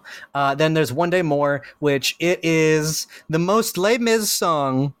know. Then there's One Day More, which it is the most Les Mis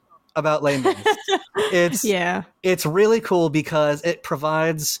song about Les Mis. It's really cool because it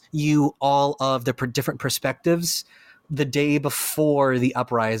provides you all of the different perspectives the day before the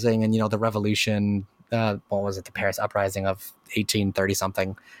uprising and the revolution. What was it? The Paris uprising of 1830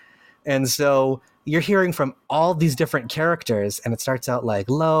 something. And so you're hearing from all these different characters, and it starts out like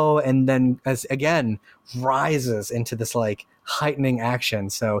low, and then as again rises into this like heightening action.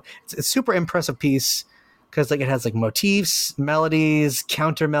 So it's a super impressive piece because like it has like motifs, melodies,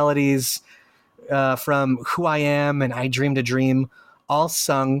 counter melodies from Who I Am and I Dreamed a Dream, all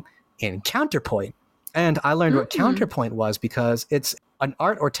sung in counterpoint. And I learned what counterpoint was because it's an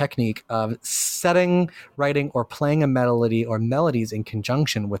art or technique of setting, writing, or playing a melody or melodies in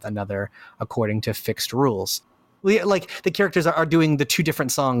conjunction with another according to fixed rules. Like the characters are doing the two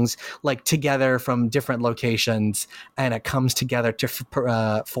different songs like together from different locations, and it comes together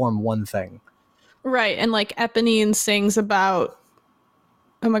to form one thing. Right, and like Eponine sings about,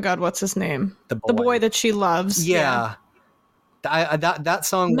 oh my god, what's his name? The The boy boy. that she loves. Yeah. That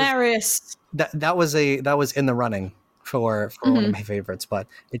song was Marius. that was in the running for one of my favorites, but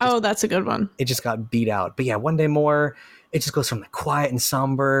That's a good one. it just got beat out. But yeah, One Day More, it just goes from like quiet and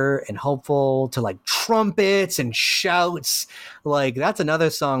somber and hopeful to like trumpets and shouts. Like that's another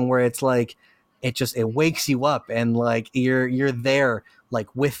song where it's like it wakes you up and like you're there like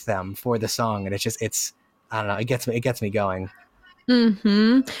with them for the song, and it's I don't know, it gets me going.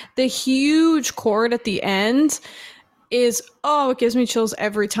 The huge chord at the end is, it gives me chills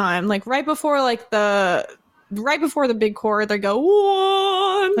every time. Like right before the big chord, they go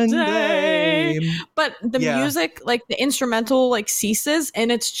one day. But the music, like the instrumental, like ceases,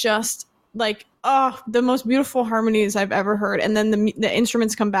 and it's just like the most beautiful harmonies I've ever heard. And then the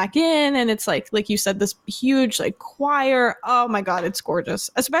instruments come back in, and it's like you said, this huge like choir. Oh my god, it's gorgeous,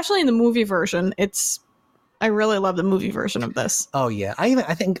 especially in the movie version. I really love the movie version of this. Oh yeah, I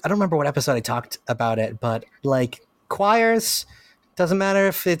don't remember what episode I talked about it, but like choirs, doesn't matter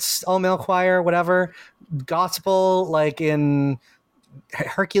if it's all male choir, whatever, gospel, like in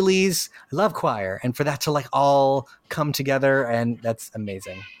Hercules, I love choir, and for that to like all come together, and that's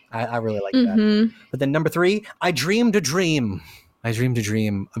amazing. I really like that. But then number 3, I Dreamed a Dream. I Dreamed a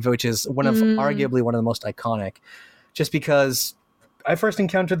Dream, which is arguably one of the most iconic, just because I first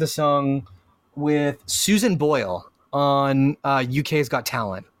encountered the song with Susan Boyle on UK's Got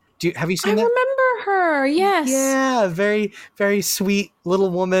Talent. Have you seen that? I remember her. Yes. Yeah, very very sweet little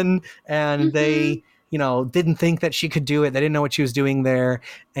woman, and they didn't think that she could do it. They didn't know what she was doing there,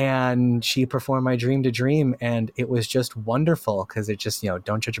 and she performed I Dreamed a Dream, and it was just wonderful because it just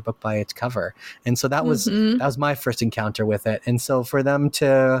don't judge a book by its cover. And so that was my first encounter with it. And so for them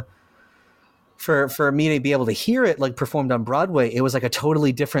to for me to be able to hear it like performed on Broadway, it was like a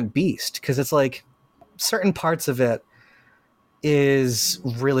totally different beast, because it's like certain parts of it is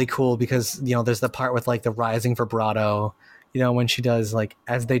really cool because there's the part with like the rising vibrato, when she does like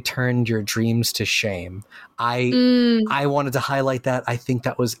as they turned your dreams to shame. I wanted to highlight that. I think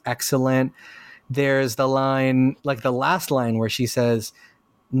that was excellent. There's the line, like the last line, where she says,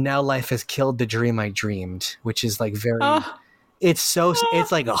 now life has killed the dream I dreamed, which is like very it's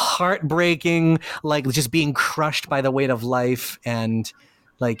like a heartbreaking, like just being crushed by the weight of life, and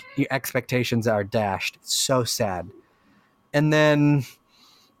like your expectations are dashed. It's so sad. And then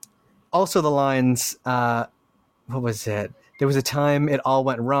also the lines, what was it? There was a time it all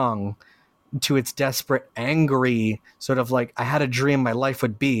went wrong, to its desperate, angry, sort of like, I had a dream my life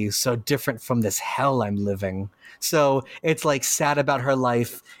would be so different from this hell I'm living. So it's like sad about her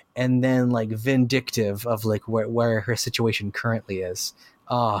life, and then like vindictive of like where her situation currently is.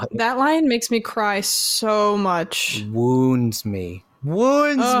 That line makes me cry so much. Wounds me.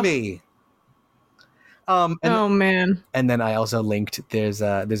 Me. Man. And then I also linked, there's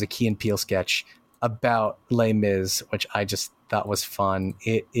a Key and Peele sketch about Les Mis, which I just thought was fun.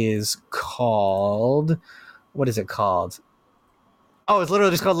 It is called, what is it called? Oh, it's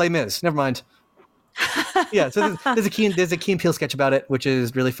literally just called Les Mis. Never mind. Yeah, so there's a Key and Peele sketch about it, which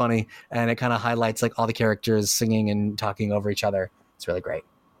is really funny, and it kind of highlights like all the characters singing and talking over each other. It's really great.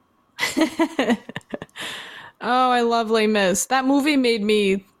 I love Les Mis. That movie made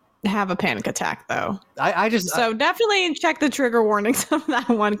me have a panic attack, though. Definitely check the trigger warnings on that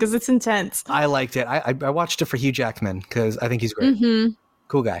one, because it's intense. I liked it. I watched it for Hugh Jackman because I think he's great.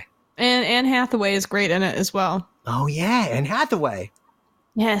 Cool guy. And Anne Hathaway is great in it as well. Oh yeah, Anne Hathaway.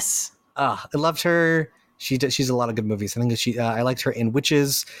 Yes. I loved her. She's a lot of good movies. I think I liked her in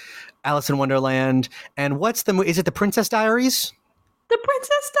Witches, Alice in Wonderland, and what's the movie? Is it The Princess Diaries? The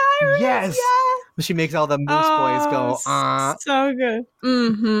Princess Diaries. Yes. Yeah. She makes all the moose boys go. So good.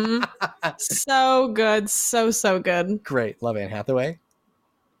 So good. So good. Great. Love Anne Hathaway.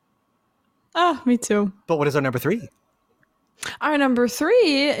 Oh, me too. But what is our number 3? Our number 3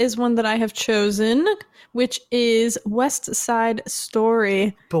 is one that I have chosen, which is West Side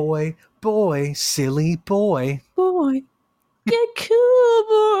Story. Boy, silly boy. Boy, get cool,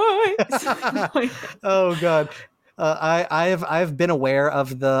 boy. Oh God. I've been aware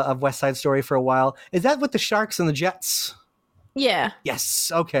of West Side Story for a while. Is that with the sharks and the jets? Yeah.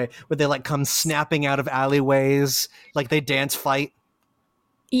 Yes. Okay. Where they like come snapping out of alleyways, like they dance fight.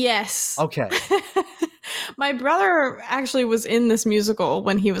 Yes. Okay. My brother actually was in this musical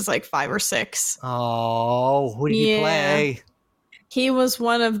when he was like 5 or 6. Oh, who did he play? He was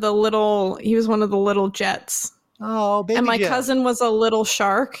one of the little jets. Oh, baby And my jet. cousin was a little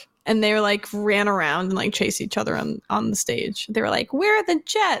shark, and they were like ran around and like chased each other on the stage. They were like, "Where are the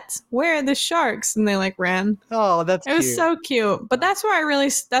jets? Where are the sharks?" And they like ran. Oh, that's It was so cute. But that's where I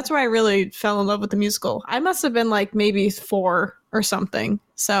really fell in love with the musical. I must have been like maybe 4 or something.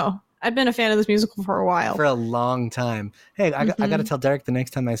 So I've been a fan of this musical for a while. For a long time. Hey, I got to tell Derek the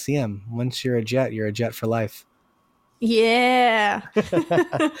next time I see him. Once you're a jet for life. Yeah.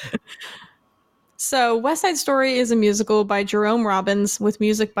 So, West Side Story is a musical by Jerome Robbins with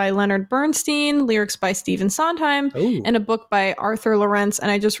music by Leonard Bernstein, lyrics by Stephen Sondheim, and a book by Arthur Lawrence.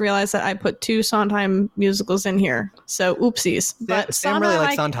 And I just realized that I put 2 Sondheim musicals in here. So, oopsies. But Sam really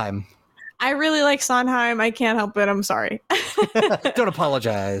likes Sondheim. I really like Sondheim. I can't help it. I'm sorry. Don't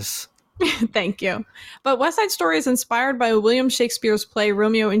apologize. Thank you. But West Side Story is inspired by William Shakespeare's play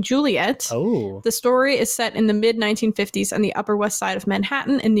Romeo and Juliet. Oh. The story is set in the mid-1950s on the Upper West Side of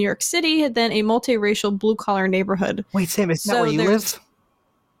Manhattan in New York City, then a multiracial blue-collar neighborhood. Wait, Sam, is that where you live?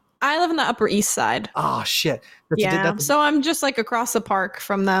 I live in the Upper East Side. Oh, shit. So I'm just like across the park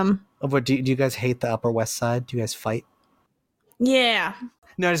from them. But do you guys hate the Upper West Side? Do you guys fight? Yeah.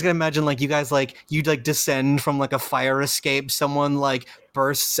 No, I just gotta imagine like you guys you'd descend from like a fire escape, someone like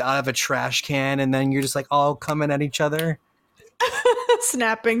bursts out of a trash can, and then you're just like all coming at each other.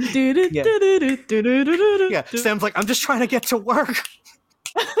 Snapping. Yeah. Sam's like, I'm just trying to get to work.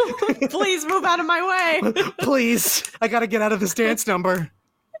 Please move out of my way. Please. I gotta get out of this dance number.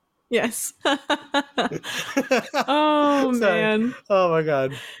 Yes. Oh, man. Oh my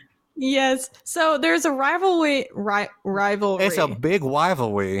God. Yes. So there's a rivalry. It's a big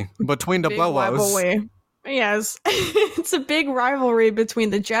rivalry between the boas. Yes. It's a big rivalry between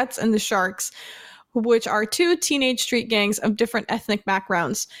the Jets and the Sharks, which are 2 teenage street gangs of different ethnic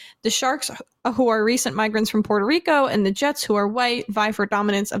backgrounds. The Sharks, who are recent migrants from Puerto Rico, and the Jets, who are white, vie for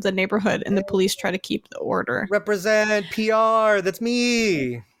dominance of the neighborhood, and the police try to keep the order. Represent PR. That's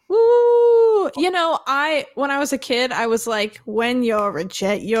me. Woo! You know, when I was a kid, I was like, when you're a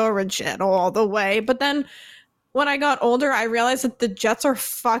jet all the way. But then when I got older, I realized that the Jets are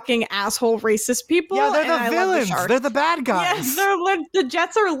fucking asshole racist people. Yeah, they're the villains. They're the bad guys. Yeah, the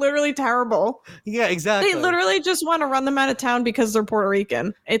Jets are literally terrible. Yeah, exactly. They literally just want to run them out of town because they're Puerto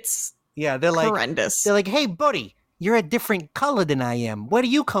Rican. It's they're like horrendous. They're like, hey, buddy, you're a different color than I am. Where do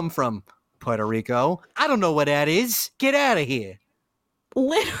you come from? Puerto Rico. I don't know what that is. Get out of here.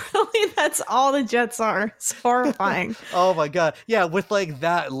 Literally, that's all the Jets are. It's horrifying. Oh my God. Yeah, with like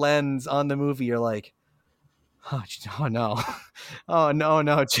that lens on the movie, you're like, oh no. Oh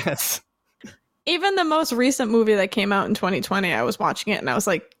no, Jets. Even the most recent movie that came out in 2020, I was watching it and I was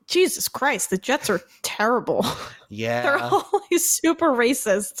like, Jesus Christ, the Jets are terrible. Yeah. They're all super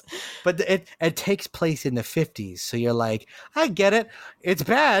racist. But it takes place in the 50s. So you're like, I get it. It's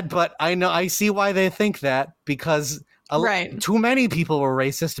bad, but I see why they think that because too many people were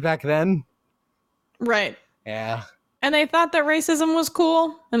racist back then. Right. Yeah. And they thought that racism was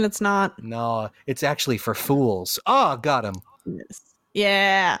cool, and it's not. No, it's actually for fools. Oh, got him. Yes.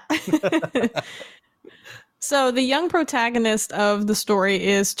 Yeah. So the young protagonist of the story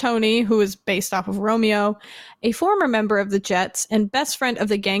is Tony, who is based off of Romeo, a former member of the Jets and best friend of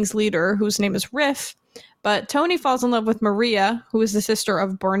the gang's leader, whose name is Riff. But Tony falls in love with Maria, who is the sister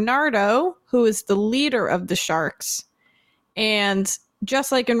of Bernardo, who is the leader of the Sharks. And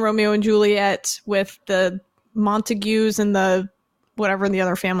just like in Romeo and Juliet with the Montagues and the whatever the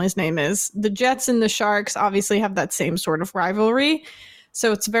other family's name is, the Jets and the Sharks obviously have that same sort of rivalry.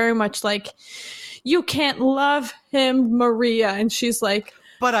 So it's very much like, you can't love him, Maria. And she's like,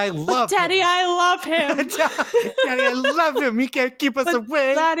 but I love Daddy, him. I love him. Daddy, I love him. He can't keep us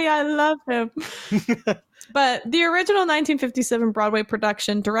away. Daddy, I love him. But the original 1957 Broadway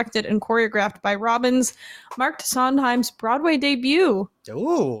production, directed and choreographed by Robbins, marked Sondheim's Broadway debut.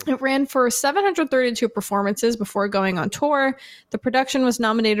 Ooh. It ran for 732 performances before going on tour. The production was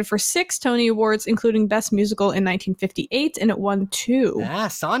nominated for 6 Tony Awards, including Best Musical in 1958, and it won 2. Ah,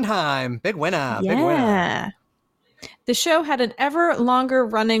 Sondheim. Big winner. Yeah. Big winner. The show had an ever longer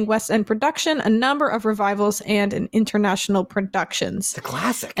running West End production, a number of revivals, and an international productions. It's a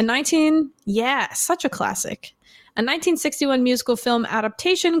classic. Such a classic. a 1961 musical film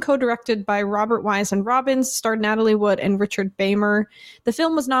adaptation co-directed by Robert Wise and Robbins, starred Natalie Wood and Richard Beymer. The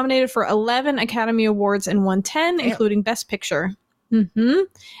film was nominated for 11 Academy Awards and won 10, Damn. including Best Picture. And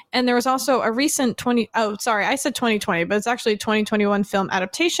there was also a recent 2020, but it's actually a 2021 film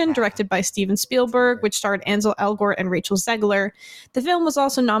adaptation directed by Steven Spielberg, which starred Ansel Elgort and Rachel Zegler. The film was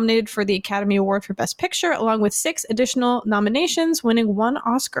also nominated for the Academy Award for Best Picture, along with 6 additional nominations, winning 1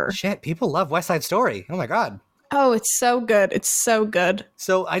 Oscar. Shit, people love West Side Story. Oh my God. Oh, it's so good. It's so good.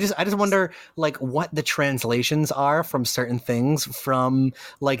 So I just wonder like what the translations are from certain things from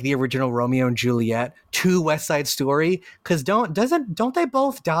like the original Romeo and Juliet to West Side Story, because don't they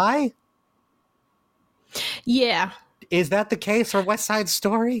both die? Yeah. Is that the case for West Side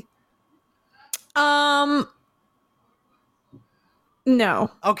Story? No.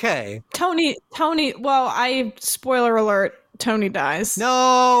 Okay. Tony, well, spoiler alert, Tony dies.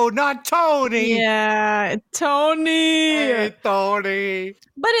 No, not Tony. Yeah, Tony. Hey, Tony.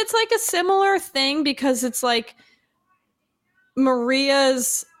 But it's like a similar thing because it's like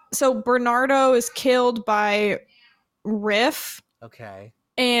so Bernardo is killed by Riff. Okay.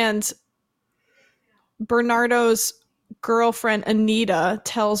 And Bernardo's girlfriend Anita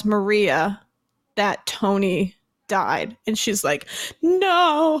tells Maria that Tony died, and she's like,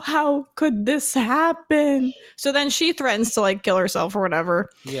 no, how could this happen? So then she threatens to like kill herself or whatever.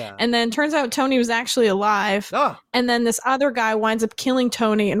 Yeah. And then turns out Tony was actually alive. And then this other guy winds up killing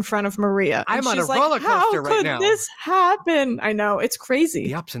Tony in front of Maria. I'm on a like, roller coaster right now. How could this happen? I know, it's crazy.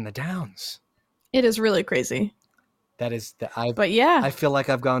 The ups and the downs. It is really crazy. That is but yeah, I feel like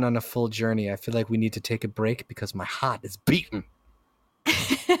I've gone on a full journey. I feel like we need to take a break because my heart is beating.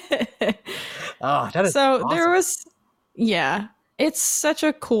 Oh, that is so awesome. It's such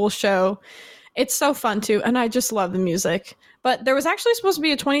a cool show. It's so fun too, and I just love the music. But there was actually supposed to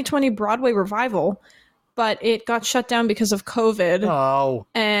be a 2020 Broadway revival, but it got shut down because of COVID. Oh.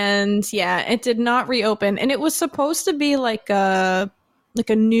 And yeah, it did not reopen. And it was supposed to be like a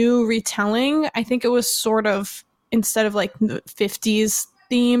new retelling. I think it was sort of, instead of like the 50s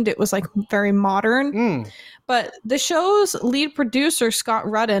themed, it was like very modern. But the show's lead producer, Scott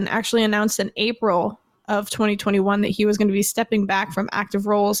Rudin, actually announced in April of 2021 that he was going to be stepping back from active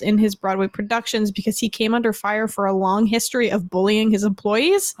roles in his Broadway productions because he came under fire for a long history of bullying his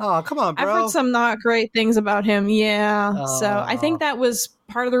employees. Oh, come on, bro. I've heard some not great things about him. Yeah. So I think that was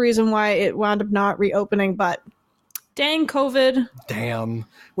part of the reason why it wound up not reopening, but dang COVID. Damn.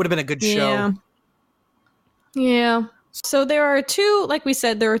 Would have been a good show. Yeah. So there are two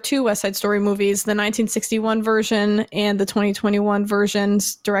West Side Story movies, the 1961 version and the 2021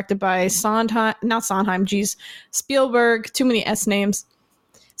 versions, directed by Spielberg, too many S names.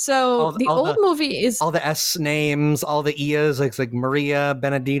 So the old movie is... All the S names, all the Ias, like Maria,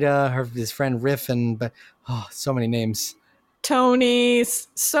 Benedita, his friend Riff, and so many names. Tony,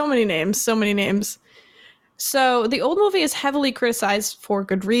 so many names. So the old movie is heavily criticized for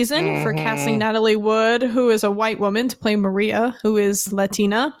good reason for casting Natalie Wood, who is a white woman, to play Maria, who is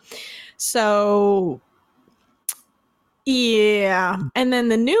Latina. So, yeah. And then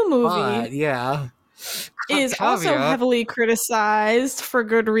the new movie is also heavily criticized for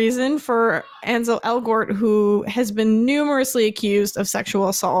good reason for Ansel Elgort, who has been numerously accused of sexual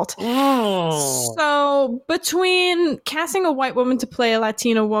assault. Oh. So between casting a white woman to play a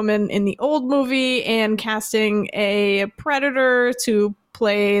Latina woman in the old movie and casting a predator to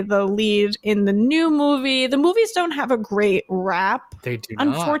play the lead in the new movie, the movies don't have a great rap. They do not.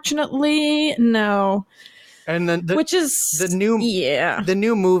 Unfortunately, no. And then the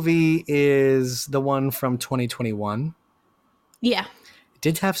new movie is the one from 2021. Yeah. It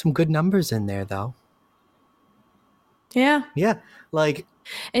did have some good numbers in there, though. Yeah. Yeah. Like,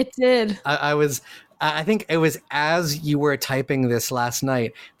 it did. I think it was as you were typing this last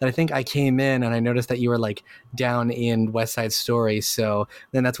night that I think I came in and I noticed that you were like down in West Side Story. So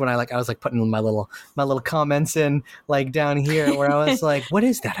then that's when I was like putting my little comments in like down here where I was like, what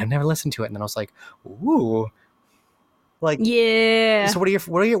is that? I've never listened to it. And then I was like, ooh, like, yeah. So what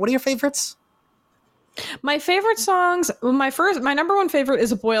are your favorites? My favorite songs, my number one favorite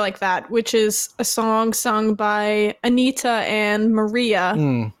is A Boy Like That, which is a song sung by Anita and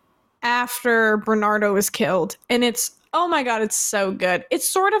Maria after Bernardo was killed. And it's, oh my God, it's so good. It's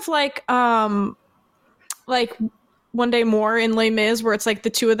sort of like One Day More in Les Mis, where it's like the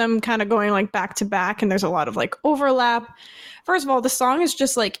two of them kind of going like back to back and there's a lot of like overlap. First of all, the song is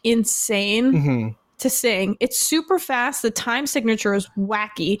just like insane to sing. It's super fast. The time signature is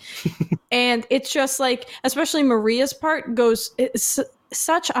wacky. And it's just like, especially Maria's part goes, it's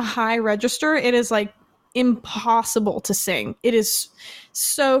such a high register. It is like impossible to sing. It is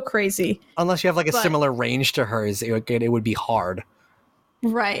so crazy. Unless you have like a But- similar range to hers, it would be hard.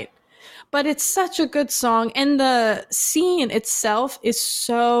 Right. But it's such a good song. And the scene itself is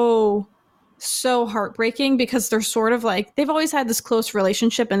so, so heartbreaking because they're sort of like, they've always had this close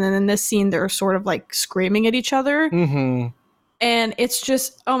relationship. And then in this scene, they're sort of like screaming at each other. Mm-hmm. And it's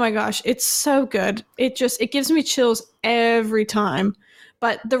just, oh my gosh, it's so good. It gives me chills every time.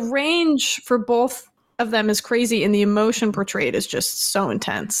 But the range for both of them is crazy. And the emotion portrayed is just so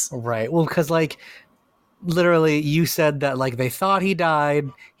intense. Right. Well, because like, literally you said that like they thought he died,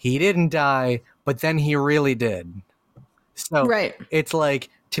 he didn't die, but then he really did. So Right. it's like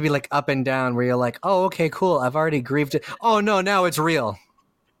to be like up and down where you're like, oh, okay, cool, I've already grieved it. Oh no, now it's real.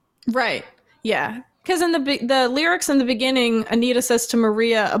 Right. Yeah. Because in the lyrics in the beginning, Anita says to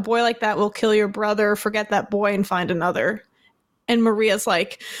Maria, "A boy like that will kill your brother. Forget that boy and find another." And Maria's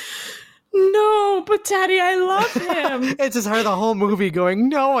like, "No, but Daddy, I love him." It's just her the whole movie going,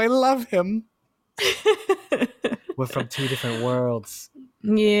 no, I love him. We're from two different worlds.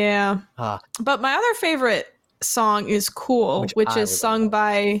 Yeah. Ah, But my other favorite song is Cool, which I is really sung love.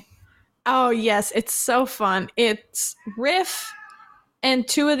 by, oh yes, it's so fun. It's Riff and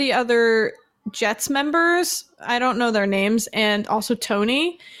two of the other Jets members. I don't know their names, and also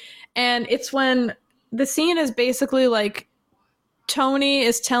Tony. And it's when the scene is basically like Tony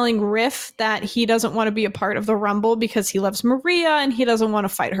is telling Riff that he doesn't want to be a part of the Rumble because he loves Maria and he doesn't want to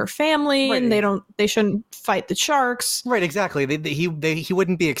fight her family, Right. and they shouldn't fight the Sharks. Right, exactly. He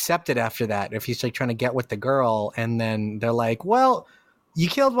wouldn't be accepted after that if he's like trying to get with the girl, and then they're like, well, you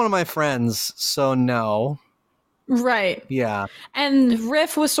killed one of my friends, so no. Right. Yeah. And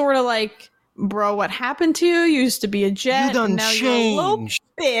Riff was sort of like, bro, what happened to you? You used to be a jet. You done and now you're a little changed.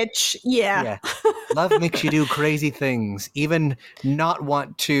 bitch. Yeah. Yeah. Love makes you do crazy things, even not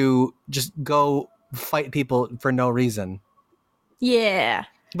want to just go fight people for no reason. Yeah.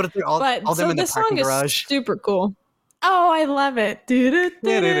 But if they're all them So in the this song parking is garage. super cool. Oh, I love it. Yeah,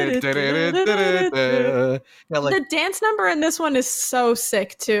 like, The dance number in this one is so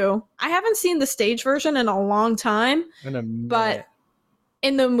sick too. I haven't seen the stage version in a long time, in a minute. but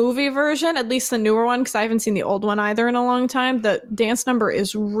in the movie version, at least the newer one, because I haven't seen the old one either in a long time, the dance number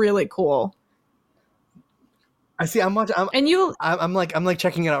is really cool. I see. I'm watching. I'm like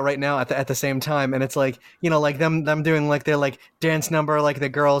checking it out right now at the same time, and it's like, you know, like them doing like their like dance number, like the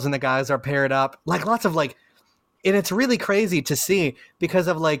girls and the guys are paired up, like lots of like, and it's really crazy to see because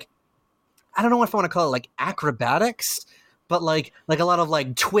of like, I don't know if I want to call it like acrobatics, but like a lot of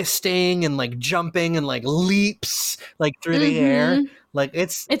like twisting and like jumping and like leaps like through the air. Like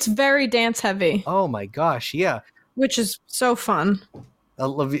it's very dance heavy. Oh my gosh, yeah. Which is so fun.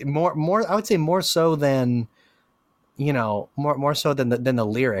 More I would say more so than, you know, more so than the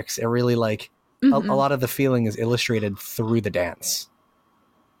lyrics. It really like a lot of the feeling is illustrated through the dance.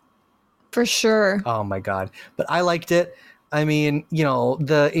 For sure. Oh my god. But I liked it. I mean, you know,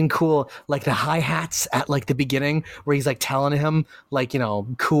 like the hi-hats at like the beginning where he's like telling him like, you know,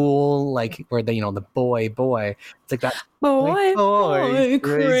 cool, like where the, you know, the boy. It's like that boy,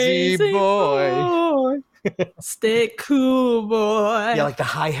 crazy boy. Stay cool, boy. Yeah, like the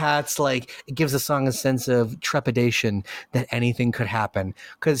hi-hats, like it gives the song a sense of trepidation that anything could happen.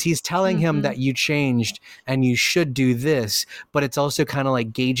 Because he's telling him that you changed and you should do this, but it's also kind of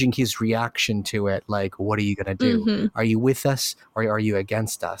like gauging his reaction to it. Like, what are you gonna do? Are you with us or are you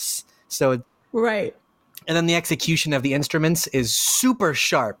against us? So right. And then the execution of the instruments is super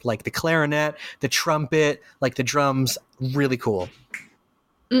sharp, like the clarinet, the trumpet, like the drums, really cool.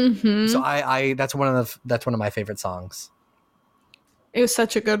 So I that's one of my favorite songs. It was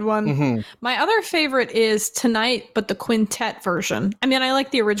such a good one. My other favorite is Tonight, but the quintet version. I mean, I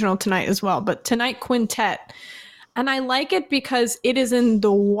like the original Tonight as well, but Tonight Quintet. And I like it because it is in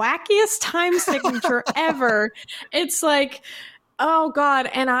the wackiest time signature ever. It's like, oh God.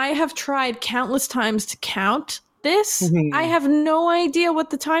 And I have tried countless times to count this. I have no idea what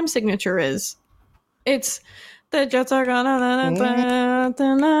the time signature is. It's the Jets are gonna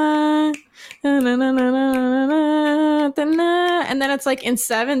tonight, and then it's like in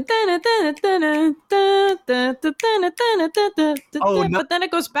 7. But then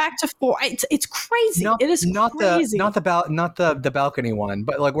it goes back to 4. It's crazy. It is crazy. Not the balcony one,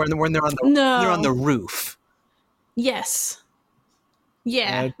 but like when they're on they're on the roof. Yes.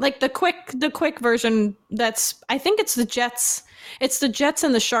 Yeah, like the quick version. I think it's the Jets. It's the Jets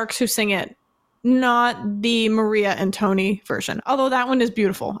and the Sharks who sing it. Not the Maria and Tony version, although that one is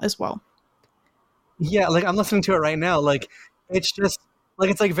beautiful as well. Yeah, like I'm listening to it right now. Like it's just like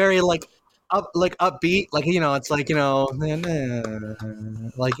it's like very like upbeat, like, it's like,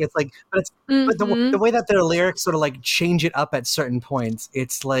 like, it's like, but the Mm-hmm. way that their lyrics sort of like change it up at certain points,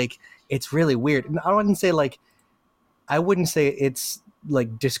 it's like, it's really weird. And I wouldn't say it's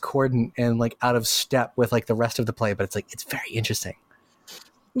like discordant and like out of step with like the rest of the play, but it's like, it's very interesting.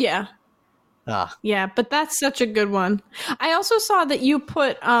 Yeah. Ah, Yeah, but that's such a good one. I also saw that you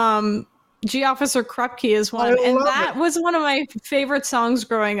put G Officer Krupke as I one, and love it. that was one of my favorite songs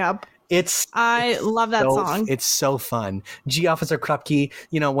growing up. It's I love that song. it's so fun. G Officer Krupke,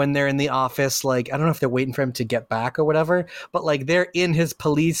 when they're in the office, like, I don't know if they're waiting for him to get back or whatever, but like they're in his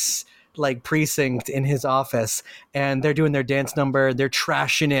police like precinct in his office, and they're doing their dance number, they're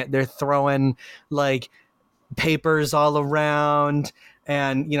trashing it, they're throwing like papers all around,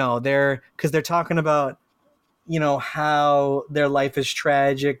 and they're talking about how their life is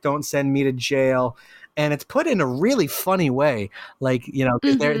tragic, don't send me to jail, and it's put in a really funny way, like,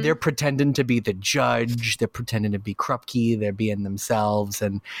 because they're pretending to be the judge, they're pretending to be Krupke, they're being themselves,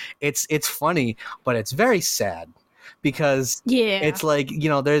 and it's funny, but it's very sad, because Yeah. it's like,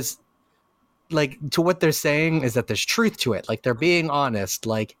 there's like, to what they're saying is that there's truth to it, like they're being honest,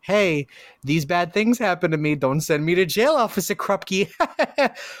 like, hey, these bad things happen to me, don't send me to jail, Officer Krupke.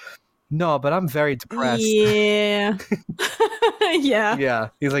 No, but I'm very depressed. Yeah. Yeah. Yeah.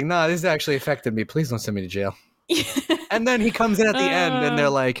 He's like, nah, this actually affected me. Please don't send me to jail. And then he comes in at the end and they're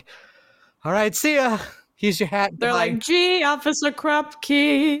like, all right, see ya. Here's your hat. They're Goodbye. like, gee, Officer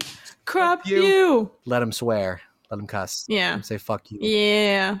Krupke, Fuck you. Let him swear. Let him cuss. Yeah. Let him say fuck you.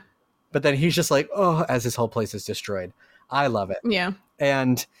 Yeah. But then he's just like, oh, as his whole place is destroyed. I love it. Yeah.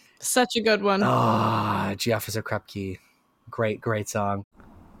 And Such a good one. G Officer Krupke. Great, great song.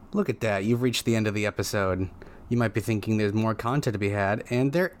 Look at that. You've reached the end of the episode. You might be thinking there's more content to be had,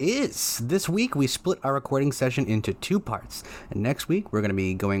 and there is. This week, we split our recording session into 2 parts. And next week, we're going to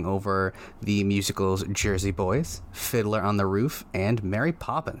be going over the musicals Jersey Boys, Fiddler on the Roof, and Mary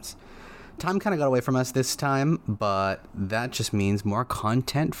Poppins. Time kind of got away from us this time, but that just means more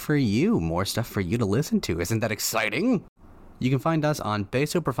content for you, more stuff for you to listen to. Isn't that exciting? You can find us on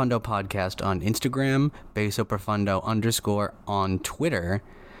Beso Profundo Podcast on Instagram, Beso Profundo _ on Twitter,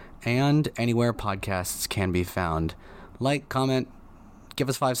 and anywhere podcasts can be found. Like, comment, give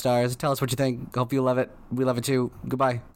us 5 stars, tell us what you think. Hope you love it. We love it too. Goodbye.